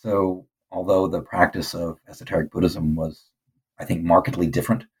 So although the practice of esoteric Buddhism was, I think, markedly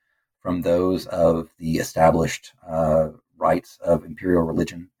different from those of the established rites of imperial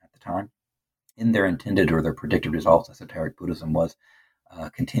religion at the time, in their intended or their predicted results, esoteric Buddhism was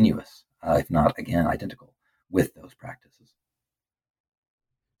continuous, if not, again, identical with those practices.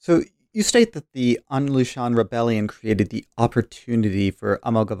 So you state that the Anlushan rebellion created the opportunity for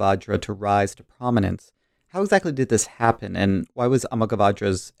Amoghavajra to rise to prominence. How exactly did this happen, and why was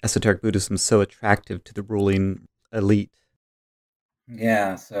Amoghavajra's esoteric Buddhism so attractive to the ruling elite? The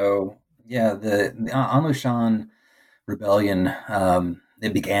Anlushan rebellion,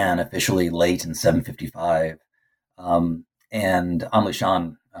 it began officially late in 755, and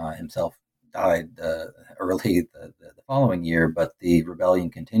Anlushan himself died early the following year, but the rebellion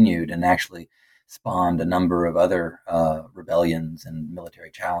continued and actually spawned a number of other rebellions and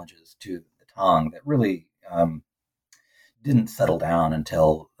military challenges to the Tang that really didn't settle down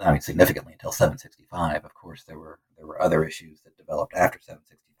significantly until 765. Of course, there were other issues that developed after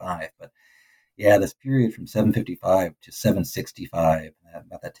 765, but yeah, this period from 755 to 765,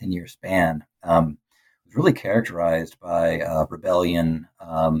 about that 10-year span, was really characterized by rebellion,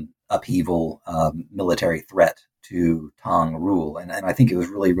 upheaval, military threat to Tang rule, and I think it was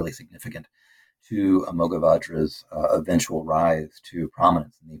really, really significant to Amoghavajra's eventual rise to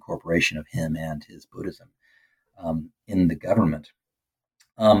prominence in the incorporation of him and his Buddhism in the government.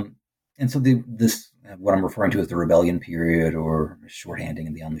 And so this, what I'm referring to as the rebellion period, or shorthanding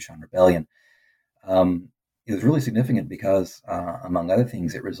in the Anlushan rebellion, it was really significant because, among other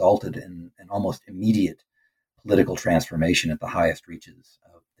things, it resulted in an almost immediate political transformation at the highest reaches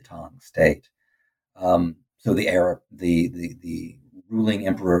of the Tang state. So the ruling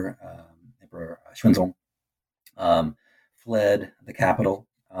emperor, Emperor Xuanzong, fled the capital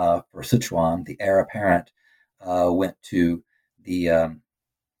for Sichuan. The heir apparent went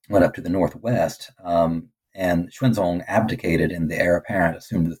up to the northwest, and Xuanzong abdicated, and the heir apparent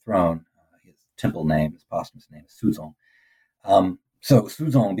assumed the throne. His temple name, his posthumous name, is Suzong. So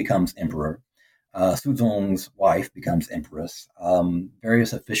Suzong becomes emperor. Suzong's wife becomes empress.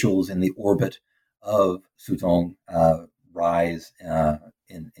 Various officials in the orbit of Suzong rise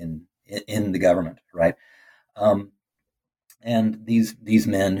in the government, right? And these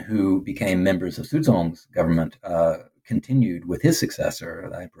men who became members of Suzong's government continued with his successor,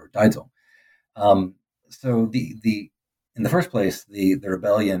 the Emperor Daizong. So in the first place, the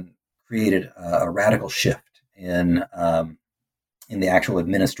rebellion created a radical shift in the actual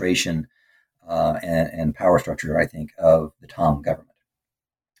administration and power structure, I think, of the Tang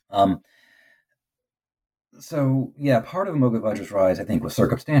government. So part of Mogavajra's rise, I think, was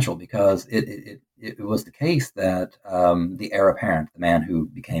circumstantial because it was the case that the heir apparent, the man who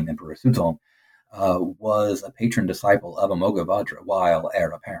became Emperor Suzong, was a patron disciple of Amoghavajra while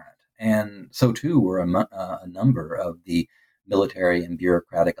heir apparent. And so too were a number of the military and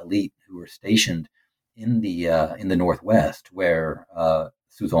bureaucratic elite who were stationed in the northwest, where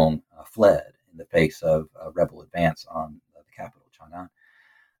Suzong fled in the face of a rebel advance on the capital,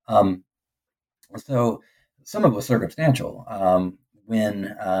 Chang'an. So some of it was circumstantial. When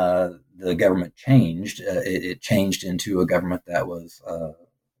the government changed, it changed into a government that was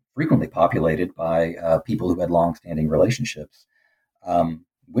frequently populated by people who had long-standing relationships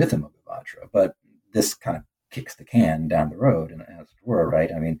with Amoghavajra. But this kind of kicks the can down the road, and as it were,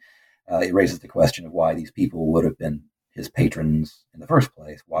 right? I mean, it raises the question of why these people would have been his patrons in the first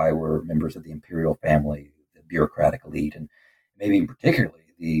place. Why were members of the imperial family, the bureaucratic elite, and maybe particularly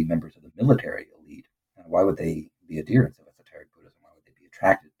the members of the military elite, why would they be adherents of esoteric Buddhism? Why would they be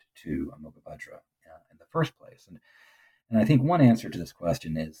attracted to Amoghavajra in the first place? And I think one answer to this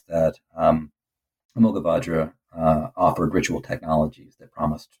question is that Amoghavajra offered ritual technologies that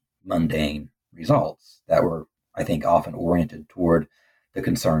promised mundane results that were, I think, often oriented toward the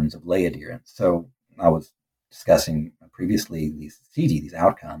concerns of lay adherents. So I was discussing previously these CT, these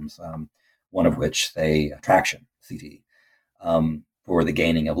outcomes, one of which, say, attraction, CT, for the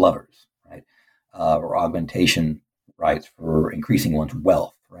gaining of lovers, right? Or augmentation rites for increasing one's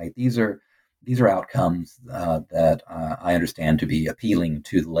wealth, right? These are outcomes that I understand to be appealing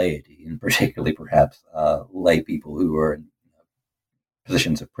to the laity, and particularly perhaps lay people who are in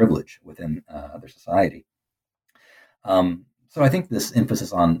positions of privilege within their society. So I think this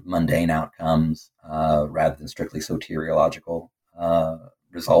emphasis on mundane outcomes rather than strictly soteriological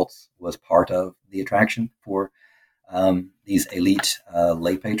results was part of the attraction for these elite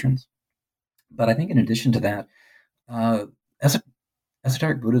lay patrons. But I think in addition to that,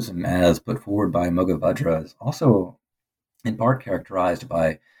 esoteric Buddhism, as put forward by Mogavajra, is also in part characterized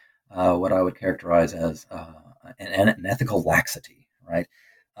by what I would characterize as an ethical laxity, right?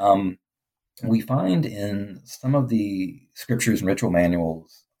 We find in some of the scriptures and ritual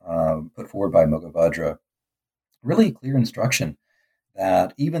manuals put forward by Mogavajra really clear instruction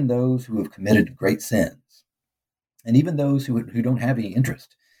that even those who have committed great sins, and even those who don't have any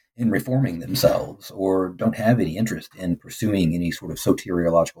interest in reforming themselves or don't have any interest in pursuing any sort of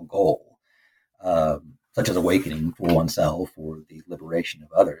soteriological goal, such as awakening for oneself or the liberation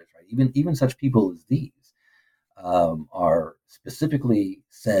of others, right? Even such people as these are specifically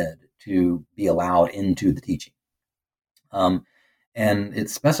said to be allowed into the teaching. And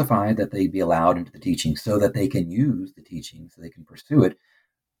it's specified that they be allowed into the teaching so that they can use the teaching, so they can pursue it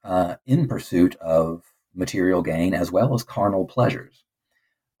in pursuit of material gain as well as carnal pleasures.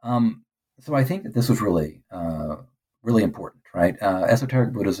 So I think that this was really, really important, right?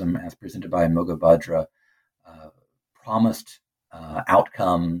 Esoteric Buddhism, as presented by Mogavajra, promised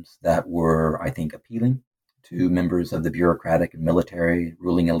outcomes that were, I think, appealing to members of the bureaucratic and military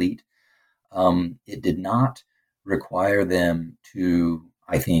ruling elite. It did not require them to,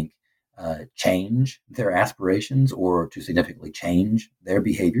 I think, change their aspirations or to significantly change their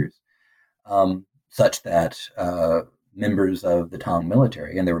behaviors, such that members of the Tang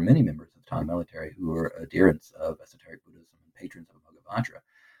military, and there were many members of the Tang military who were adherents of esoteric Buddhism and patrons of Mogavajra,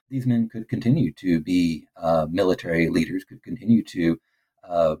 these men could continue to be military leaders, could continue to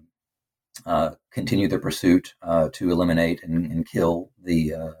continue their pursuit to eliminate and kill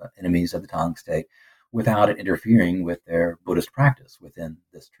the enemies of the Tang state without it interfering with their Buddhist practice within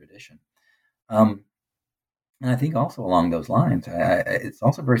this tradition. And I think also along those lines, it's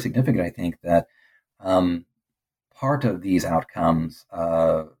also very significant, I think, that part of these outcomes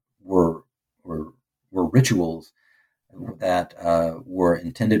were rituals that were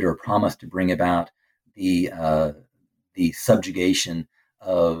intended or promised to bring about the subjugation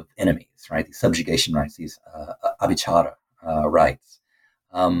of enemies, right? These subjugation rites, these abhichara rites,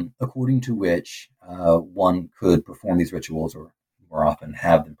 according to which one could perform these rituals, or more often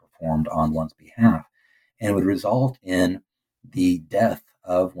have them performed on one's behalf, and would result in the death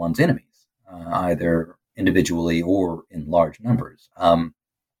of one's enemies, either individually or in large numbers.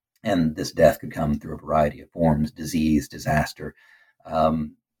 And this death could come through a variety of forms: disease, disaster,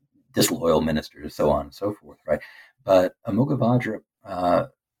 disloyal ministers, so on and so forth, right? But Amoghavajra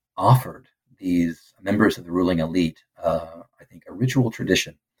offered these members of the ruling elite, I think, a ritual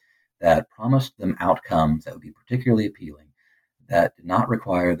tradition that promised them outcomes that would be particularly appealing, that did not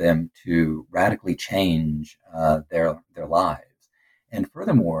require them to radically change their lives. And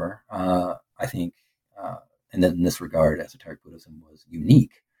furthermore, I think, and in this regard, esoteric Buddhism was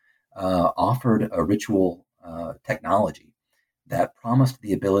unique, offered a ritual technology that promised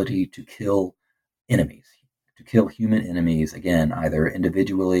the ability to kill enemies, to kill human enemies, again, either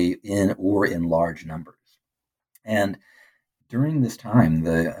individually or in large numbers. And during this time,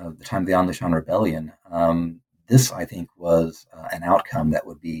 the time of the Anlishan Rebellion, this, I think, was an outcome that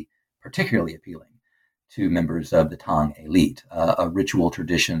would be particularly appealing to members of the Tang elite, a ritual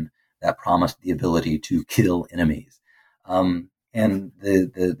tradition that promised the ability to kill enemies. And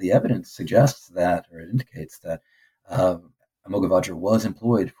the evidence suggests that, or it indicates that, Amoghavajra was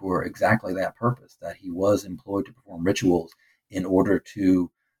employed for exactly that purpose, that he was employed to perform rituals in order to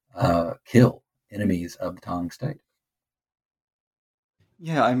kill enemies of the Tang state.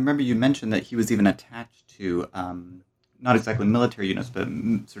 Yeah, I remember you mentioned that he was even attached to not exactly military units, but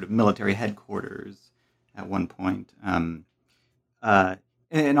sort of military headquarters at one point. And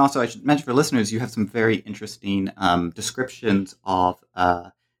also, I should mention for listeners, you have some very interesting descriptions of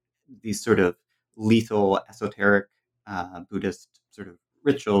these sort of lethal, esoteric Buddhist sort of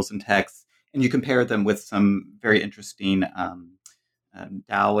rituals and texts, and you compare them with some very interesting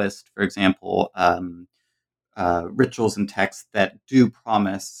Taoist, for example, rituals and texts that do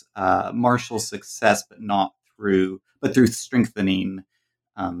promise martial success, but through strengthening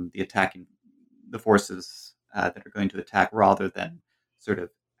the forces that are going to attack, rather than sort of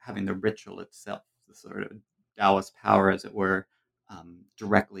having the ritual itself, the sort of Taoist power, as it were,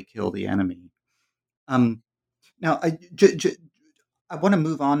 directly kill the enemy. Now, I want to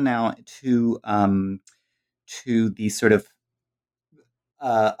move on now to the sort of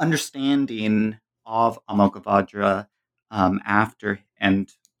understanding of Amoghavajra after,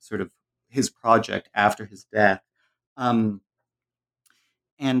 and sort of his project after his death. And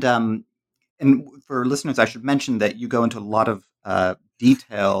for listeners, I should mention that you go into a lot of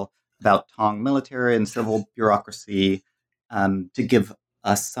detail about Tang military and civil bureaucracy to give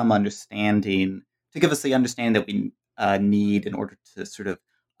us some understanding, to give us the understanding that we need in order to sort of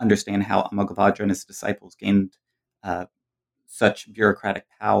understand how Amoghavajra and his disciples gained such bureaucratic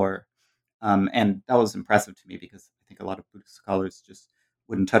power. And that was impressive to me, because I think a lot of Buddhist scholars just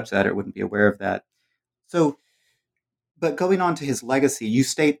wouldn't touch that or wouldn't be aware of that. So, but going on to his legacy, you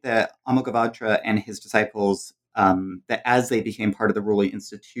state that Amoghavajra and his disciples, that as they became part of the ruling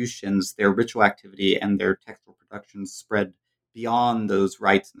institutions, their ritual activity and their textual productions spread beyond those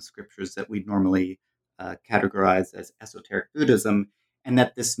rites and scriptures that we normally categorize as esoteric Buddhism, and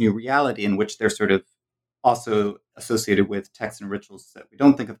that this new reality in which they're sort of also associated with texts and rituals that we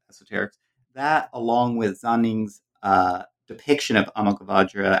don't think of esoterics, that, along with Zanning's depiction of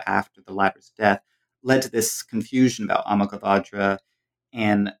Amoghavajra after the latter's death, led to this confusion about Amoghavajra,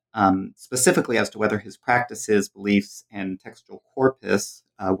 and specifically as to whether his practices, beliefs, and textual corpus,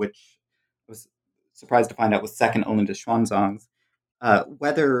 which I was surprised to find out was second only to Xuanzang's,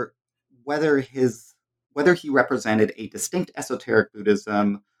 whether he represented a distinct esoteric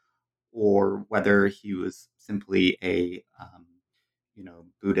Buddhism, or whether he was simply a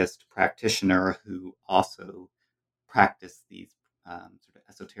Buddhist practitioner who also practiced these sort of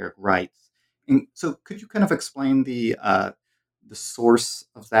esoteric rites. And so, could you kind of explain the source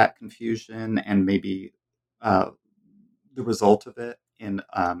of that confusion, and maybe the result of it in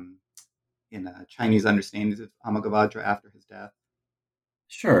Chinese understandings of Amoghavajra after his death?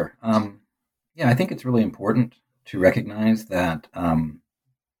 Sure. Yeah, I think it's really important to recognize that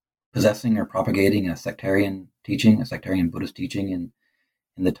possessing or propagating a sectarian teaching, a sectarian Buddhist teaching in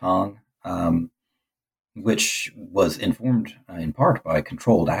the Tang, which was informed in part by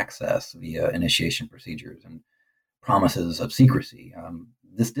controlled access via initiation procedures and promises of secrecy.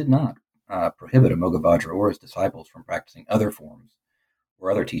 This did not prohibit Amoghavajra or his disciples from practicing other forms or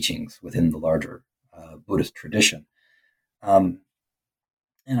other teachings within the larger Buddhist tradition. And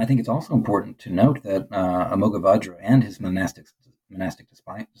I think it's also important to note that Amoghavajra and his monastic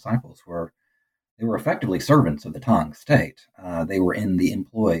disciples were effectively servants of the Tang state. They were in the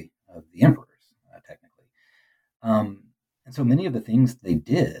employ of the emperors, technically. And And so many of the things they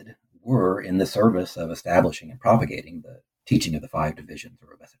did were in the service of establishing and propagating the teaching of the five divisions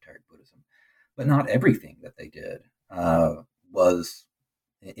or of esoteric Buddhism. But not everything that they did was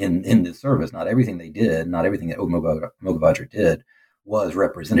in this service. Not everything they did, not everything that Amoghavajra did was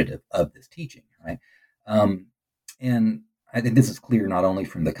representative of this teaching, right? And I think this is clear not only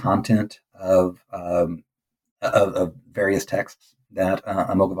from the content of various texts that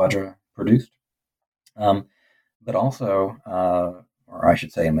Amoghavajra produced, but also, or I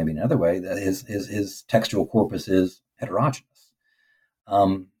should say, maybe another way, that his textual corpus is heterogeneous.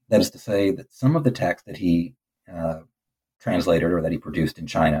 That is to say that some of the texts that he translated or that he produced in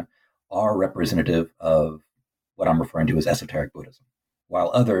China are representative of what I'm referring to as esoteric Buddhism,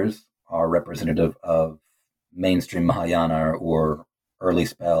 while others are representative of mainstream Mahayana or early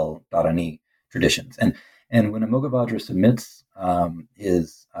spell Dharani traditions. And when Amoghavajra submits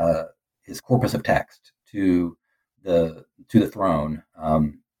his corpus of text to the throne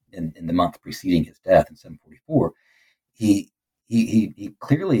in the month preceding his death in 744, he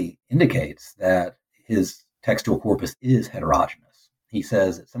clearly indicates that his textual corpus is heterogeneous. He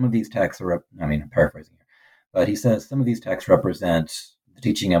says that some of these texts are, I'm paraphrasing here, but he says some of these texts represent the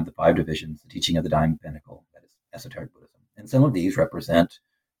teaching of the five divisions, the teaching of the Diamond Pinnacle, that is esoteric Buddhism, and some of these represent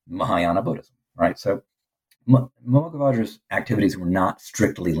Mahayana Buddhism, right? So Amoghavajra's activities were not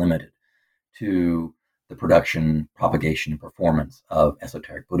strictly limited to the production, propagation, and performance of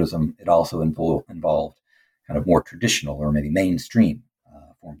esoteric Buddhism. It also involved kind of more traditional or maybe mainstream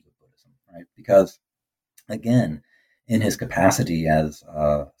forms of Buddhism, right? Because, again, in his capacity as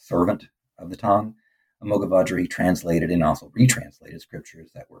a servant of the Tang, Amoghavajra, he translated and also retranslated scriptures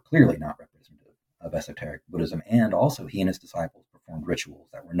that were clearly not representative of esoteric Buddhism, and also he and his disciples performed rituals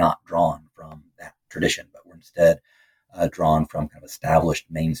that were not drawn from that tradition, but were instead drawn from kind of established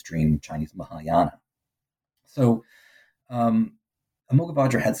mainstream Chinese Mahayana. So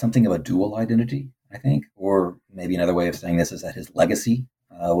Amoghavajra had something of a dual identity, I think, or maybe another way of saying this is that his legacy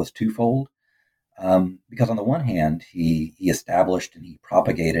was twofold. Because on the one hand, he established and he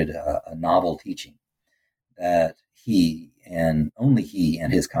propagated a novel teaching that he and only he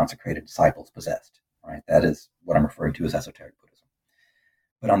and his consecrated disciples possessed, right? That is what I'm referring to as esoteric Buddhism.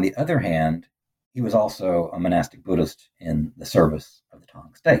 But on the other hand, he was also a monastic Buddhist in the service of the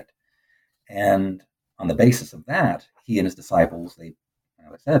Tang state. And on the basis of that, he and his disciples, they,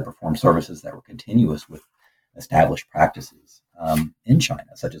 as I said, performed services that were continuous with established practices in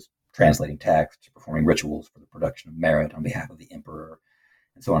China, such as translating text, performing rituals for the production of merit on behalf of the emperor,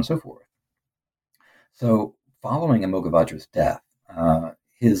 and so on and so forth. So following Amoghavajra's death,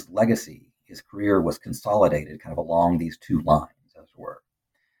 his legacy, his career was consolidated kind of along these two lines, as it were.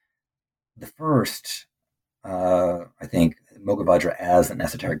 The first, I think, Amoghavajra as an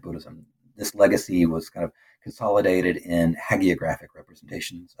esoteric Buddhism, this legacy was kind of consolidated in hagiographic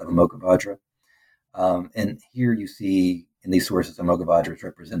representations of Amoghavajra. And here you see in these sources, Amoghavajra is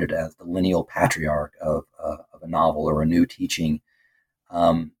represented as the lineal patriarch of a novel or a new teaching.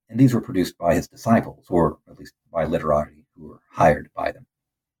 And these were produced by his disciples, or at least by literati who were hired by them.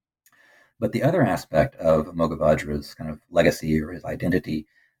 But the other aspect of Amoghavajra's kind of legacy or his identity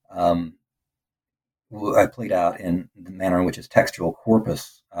played out in the manner in which his textual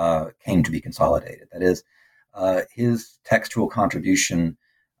corpus came to be consolidated. That is, his textual contribution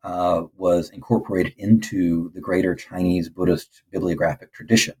was incorporated into the greater Chinese Buddhist bibliographic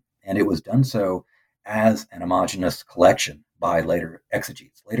tradition, and it was done so as an homogeneous collection by later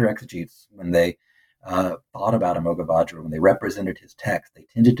exegetes. Later exegetes, when they thought about Amoghavajra, when they represented his text, they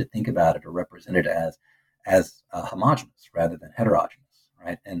tended to think about it or represent it as homogeneous rather than heterogeneous,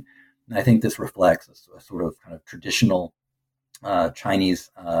 right? And I think this reflects a sort of kind of traditional Chinese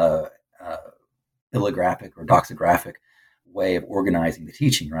bibliographic or doxographic way of organizing the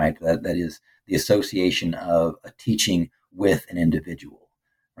teaching, right? That is the association of a teaching with an individual,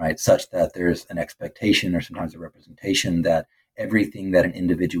 right? Such that there's an expectation or sometimes a representation that everything that an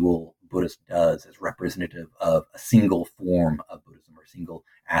individual Buddhist does is representative of a single form of Buddhism or a single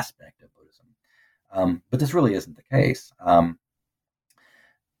aspect of Buddhism. But this really isn't the case.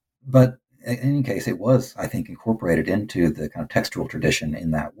 But in any case, it was, I think, incorporated into the kind of textual tradition in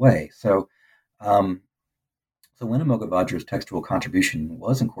that way. So when Amoghavajra's textual contribution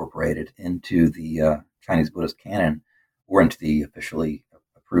was incorporated into the Chinese Buddhist canon or into the officially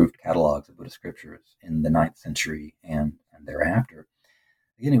approved catalogs of Buddhist scriptures in the 9th century and thereafter,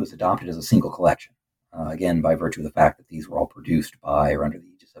 again, it was adopted as a single collection, again, by virtue of the fact that these were all produced by or under the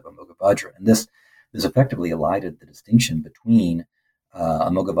aegis of Amoghavajra. And this effectively elided the distinction between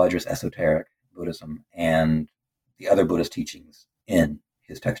Amoghavajra's esoteric Buddhism and the other Buddhist teachings in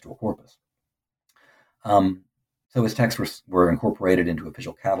his textual corpus. So his texts were incorporated into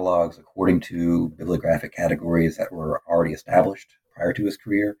official catalogs according to bibliographic categories that were already established prior to his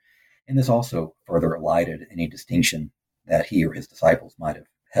career. And this also further elided any distinction that he or his disciples might have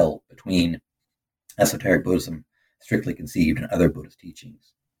held between esoteric Buddhism, strictly conceived, and other Buddhist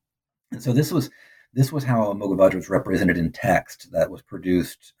teachings. And so this was how Amoghavajra was represented in text that was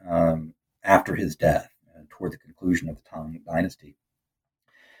produced after his death, toward the conclusion of the Tang Dynasty.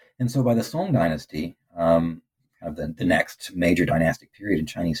 And so by the Song Dynasty, kind of the next major dynastic period in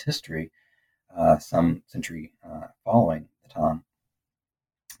Chinese history, some century following the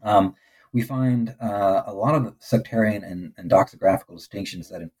Tang, we find a lot of sectarian and doxographical distinctions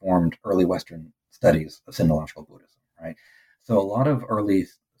that informed early Western studies of sinological Buddhism, right? So a lot of early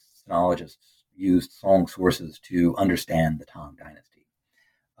sinologists used Song sources to understand the Tang Dynasty.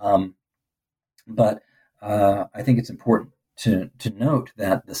 But I think it's important to note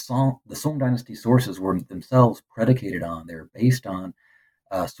that the Song Dynasty sources were themselves predicated on, they're based on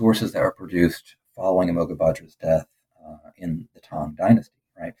sources that were produced following Amoghavajra's death in the Tang Dynasty,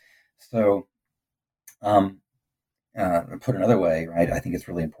 right? So, put another way, right, I think it's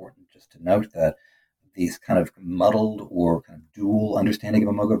really important just to note that these kind of muddled or kind of dual understanding of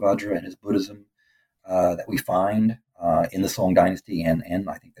Amoghavajra and his Buddhism that we find in the Song Dynasty and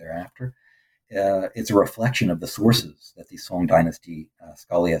I think thereafter, it's a reflection of the sources that the Song Dynasty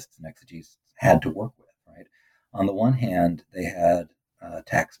scholiasts and exegetes had to work with, right? On the one hand, they had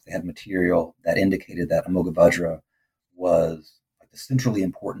text, they had material that indicated that Amoghavajra was like the centrally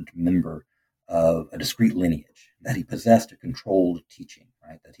important member of a discrete lineage, that he possessed a controlled teaching,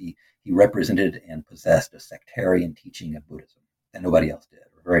 right? That he represented and possessed a sectarian teaching of Buddhism that nobody else did,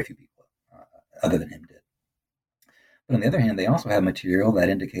 or very few people other than him did. But on the other hand, they also had material that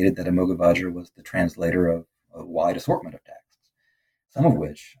indicated that Amoghavajra was the translator of a wide assortment of texts, some of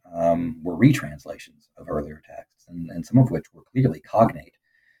which were retranslations of earlier texts, and some of which were clearly cognate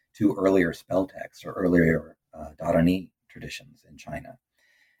to earlier spell texts or earlier Dharani traditions in China.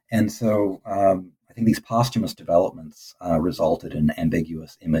 And so I think these posthumous developments resulted in an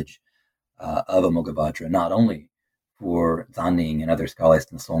ambiguous image of Amoghavajra, not only for Zanning and other scholars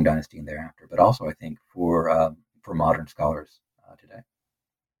in the Song Dynasty and thereafter, but also, I think, for modern scholars today.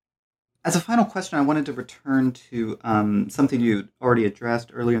 As a final question, I wanted to return to something you already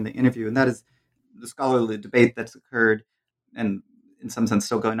addressed earlier in the interview, and that is the scholarly debate that's occurred, and in some sense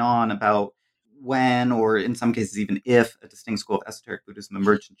still going on, about when, or in some cases even if, a distinct school of esoteric Buddhism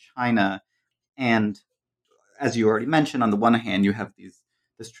emerged in China. And as you already mentioned, on the one hand, you have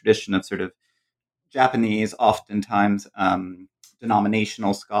this tradition of sort of Japanese, oftentimes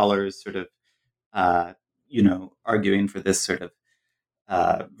denominational scholars sort of, arguing for this sort of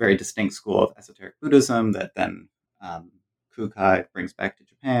very distinct school of esoteric Buddhism that then Kukai brings back to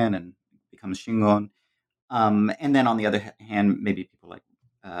Japan and becomes Shingon. And then on the other hand, maybe people like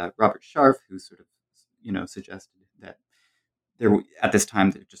Robert Sharf, who sort of, suggested that there, at this time,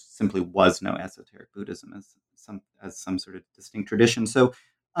 there just simply was no esoteric Buddhism as some sort of distinct tradition. So,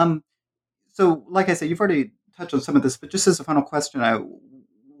 like I said, you've already touched on some of this, but just as a final question, I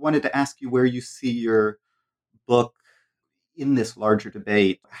wanted to ask you where you see your book in this larger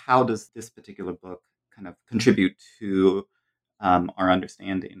debate. How does this particular book kind of contribute to our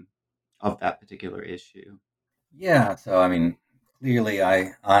understanding of that particular issue? Yeah, so I mean, clearly,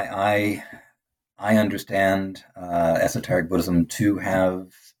 I understand esoteric Buddhism to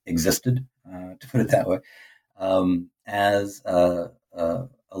have existed, to put it that way, as a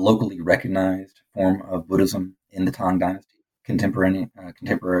locally recognized form of Buddhism in the Tang Dynasty, contemporary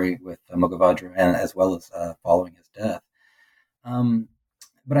with Amoghavajra, and as well as following his death.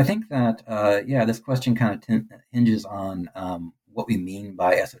 But I think that, this question kind of hinges on what we mean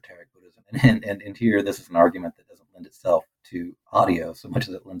by esoteric Buddhism. And here, this is an argument that doesn't lend itself to audio so much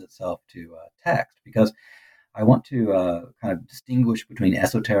as it lends itself to text, because I want to kind of distinguish between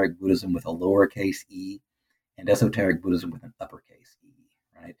esoteric Buddhism with a lowercase e and esoteric Buddhism with an uppercase e,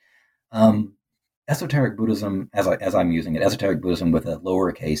 right? Esoteric Buddhism, as I'm using it, esoteric Buddhism with a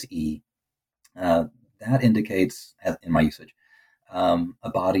lowercase e, that indicates, in my usage, a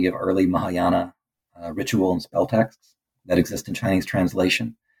body of early Mahayana ritual and spell texts that exist in Chinese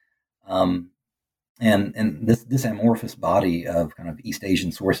translation. And this amorphous body of kind of East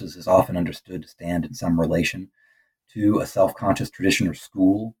Asian sources is often understood to stand in some relation to a self-conscious tradition or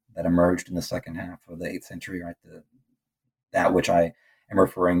school that emerged in the second half of the 8th century, right? That which I am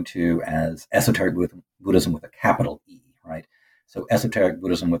referring to as esoteric Buddhism with a capital E, right? So esoteric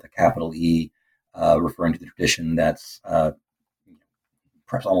Buddhism with a capital E, referring to the tradition that's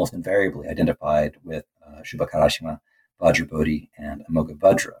perhaps almost invariably identified with Shubhakarashima, Vajrabodhi, and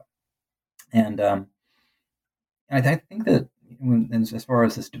Amoghavajra. And I think that as far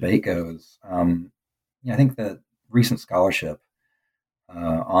as this debate goes, I think that recent scholarship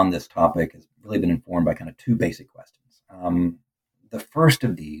on this topic has really been informed by kind of two basic questions. The first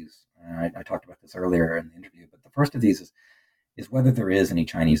of these, I talked about this earlier in the interview, but the first of these is whether there is any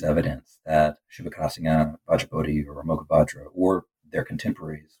Chinese evidence that Shubhakasina, Vajrabodhi, or Amoghavajra, or their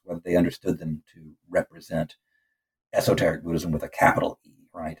contemporaries, whether they understood them to represent esoteric Buddhism with a capital E,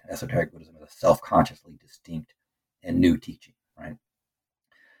 right? Esoteric Buddhism is a self-consciously distinct and new teaching, right?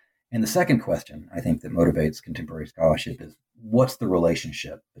 And the second question, I think, that motivates contemporary scholarship is what's the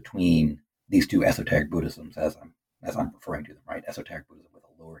relationship between these two esoteric Buddhisms, as I'm referring to them, right? Esoteric Buddhism with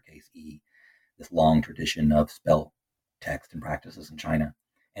a lowercase e, this long tradition of spell text and practices in China,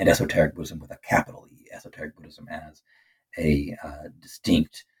 and esoteric Buddhism with a capital E, esoteric Buddhism as a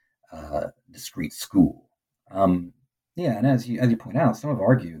distinct, discrete school. And as you point out, some have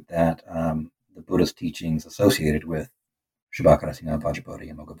argued that the Buddhist teachings associated with Shubhakasina, Vajrabodhi,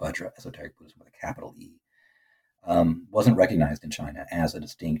 and Amoghavajra, esoteric Buddhism with a capital E, wasn't recognized in China as a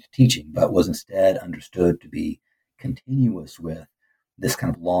distinct teaching, but was instead understood to be continuous with this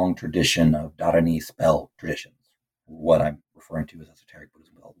kind of long tradition of Dharani spell traditions, what I'm referring to as esoteric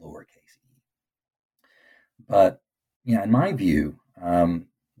Buddhism with a lowercase e. But in my view,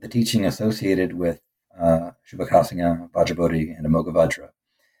 the teaching associated with Shubhakasina, Vajrabodhi, and Amoghavajra,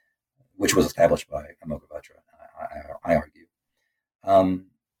 which was established by Amoghavajra, I argue,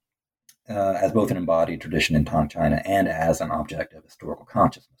 as both an embodied tradition in Tang China and as an object of historical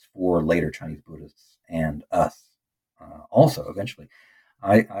consciousness for later Chinese Buddhists and us. Also, eventually,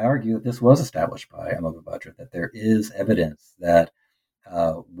 I argue that this was established by Amoghavajra, that there is evidence that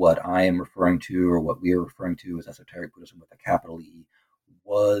what I am referring to, or what we are referring to as esoteric Buddhism with a capital E,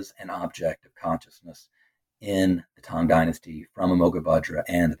 was an object of consciousness in the Tang Dynasty from Amoghavajra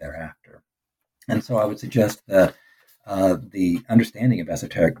and thereafter. And so I would suggest that the understanding of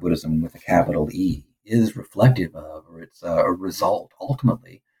esoteric Buddhism with a capital E is reflective of, or it's a result,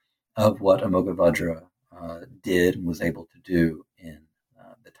 ultimately, of what Amoghavajra did and was able to do in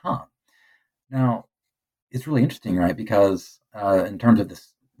the Tang. Now, it's really interesting, right? Because in terms of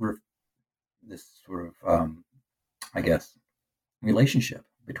this sort of, relationship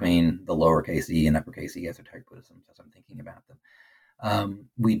between the lowercase e and uppercase e esoteric Buddhisms, as I'm thinking about them,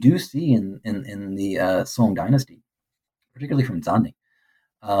 we do see in the Song Dynasty, particularly from Zanning,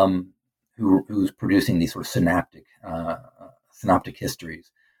 who's producing these sort of synoptic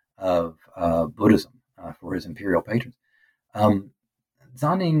histories of Buddhism for his imperial patrons.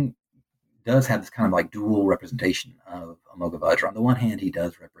 Zanning does have this kind of like dual representation of Amoghavajra. On the one hand, he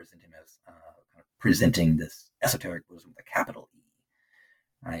does represent him as kind of presenting this esoteric Buddhism with a capital E,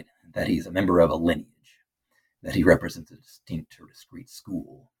 right? That he's a member of a lineage, that he represents a distinct or discrete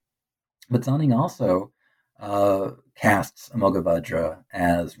school. But Zanning also casts Amoghavajra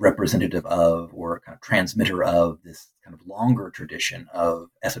as representative of, or kind of transmitter of, this kind of longer tradition of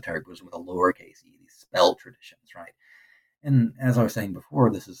esoteric Buddhism with a lowercase e, these spell traditions, right? And as I was saying before,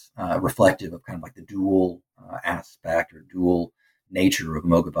 this is reflective of kind of like the dual aspect or dual nature of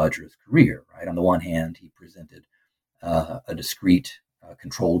Amoghavajra's career, right? On the one hand, he presented a discrete,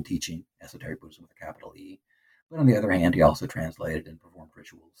 controlled teaching, esoteric Buddhism with a capital E. But on the other hand, he also translated and performed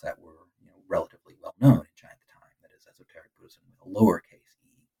rituals that were relatively well known in China at the time, that is, esoteric Buddhism with a lowercase e.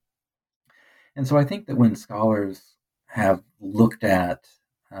 And so I think that when scholars have looked at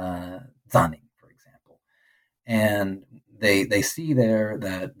Zanning, for example, and they see there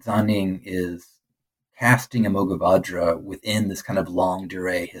that Zanning is casting Amoghavajra within this kind of longue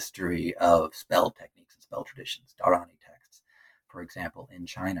durée history of spell techniques and spell traditions, Dharani texts, for example, in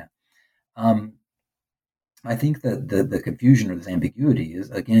China. I think that the confusion or this ambiguity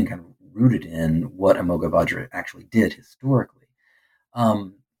is, again, kind of rooted in what Amoghavajra actually did historically.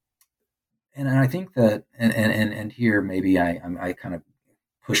 And I think that, and here maybe I kind of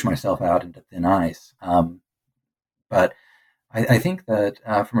push myself out into thin ice, but I think that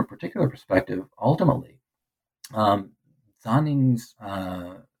from a particular perspective, ultimately, Zanning's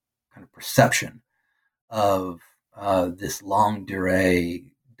kind of perception of this longue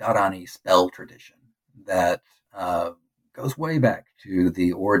durée Dharani spell tradition that goes way back to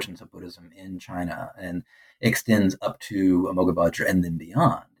the origins of Buddhism in China and extends up to Amoghavajra and then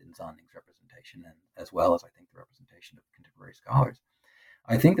beyond in Zanning's representation, and as well as I think the representation of contemporary scholars.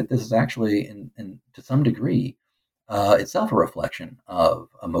 I think that this is actually, in to some degree, itself a reflection of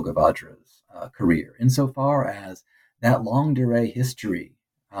Amoghavajra's career, insofar as that longue durée history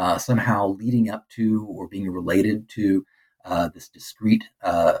somehow leading up to or being related to this discrete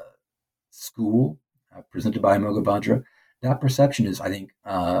school presented by Amoghavajra. That perception is, I think,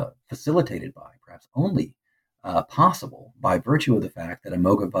 facilitated by, perhaps only possible by virtue of the fact that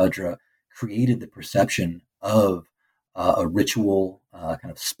Amoghavajra created the perception of a ritual,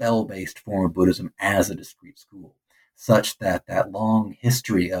 kind of spell-based form of Buddhism as a discrete school, such that that long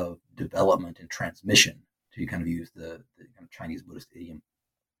history of development and transmission, to kind of use the kind of Chinese Buddhist idiom,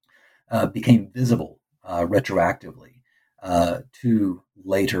 became visible retroactively to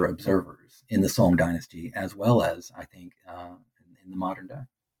later observers in the Song dynasty, as well as, I think, in the modern day.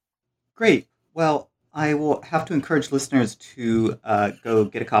 Great. Well, I will have to encourage listeners to go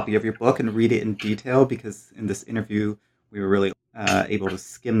get a copy of your book and read it in detail, because in this interview, we were really able to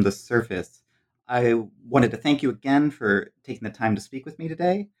skim the surface. I wanted to thank you again for taking the time to speak with me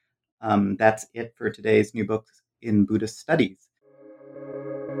today. That's it for today's New Books in Buddhist Studies.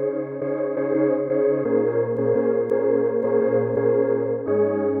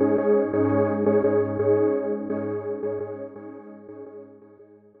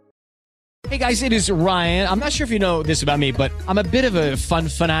 Hey guys, it is Ryan. I'm not sure if you know this about me, but I'm a bit of a fun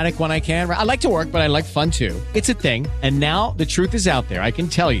fanatic when I can. I like to work, but I like fun too. It's a thing. And now the truth is out there. I can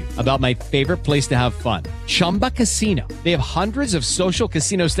tell you about my favorite place to have fun. Chumba Casino. They have hundreds of social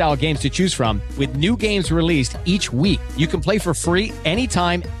casino style games to choose from with new games released each week. You can play for free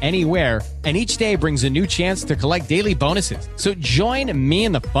anytime, anywhere. And each day brings a new chance to collect daily bonuses. So join me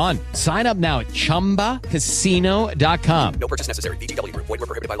in the fun. Sign up now at ChumbaCasino.com. No purchase necessary. VGW Group. Void where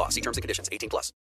prohibited by law. See terms and conditions. 18+.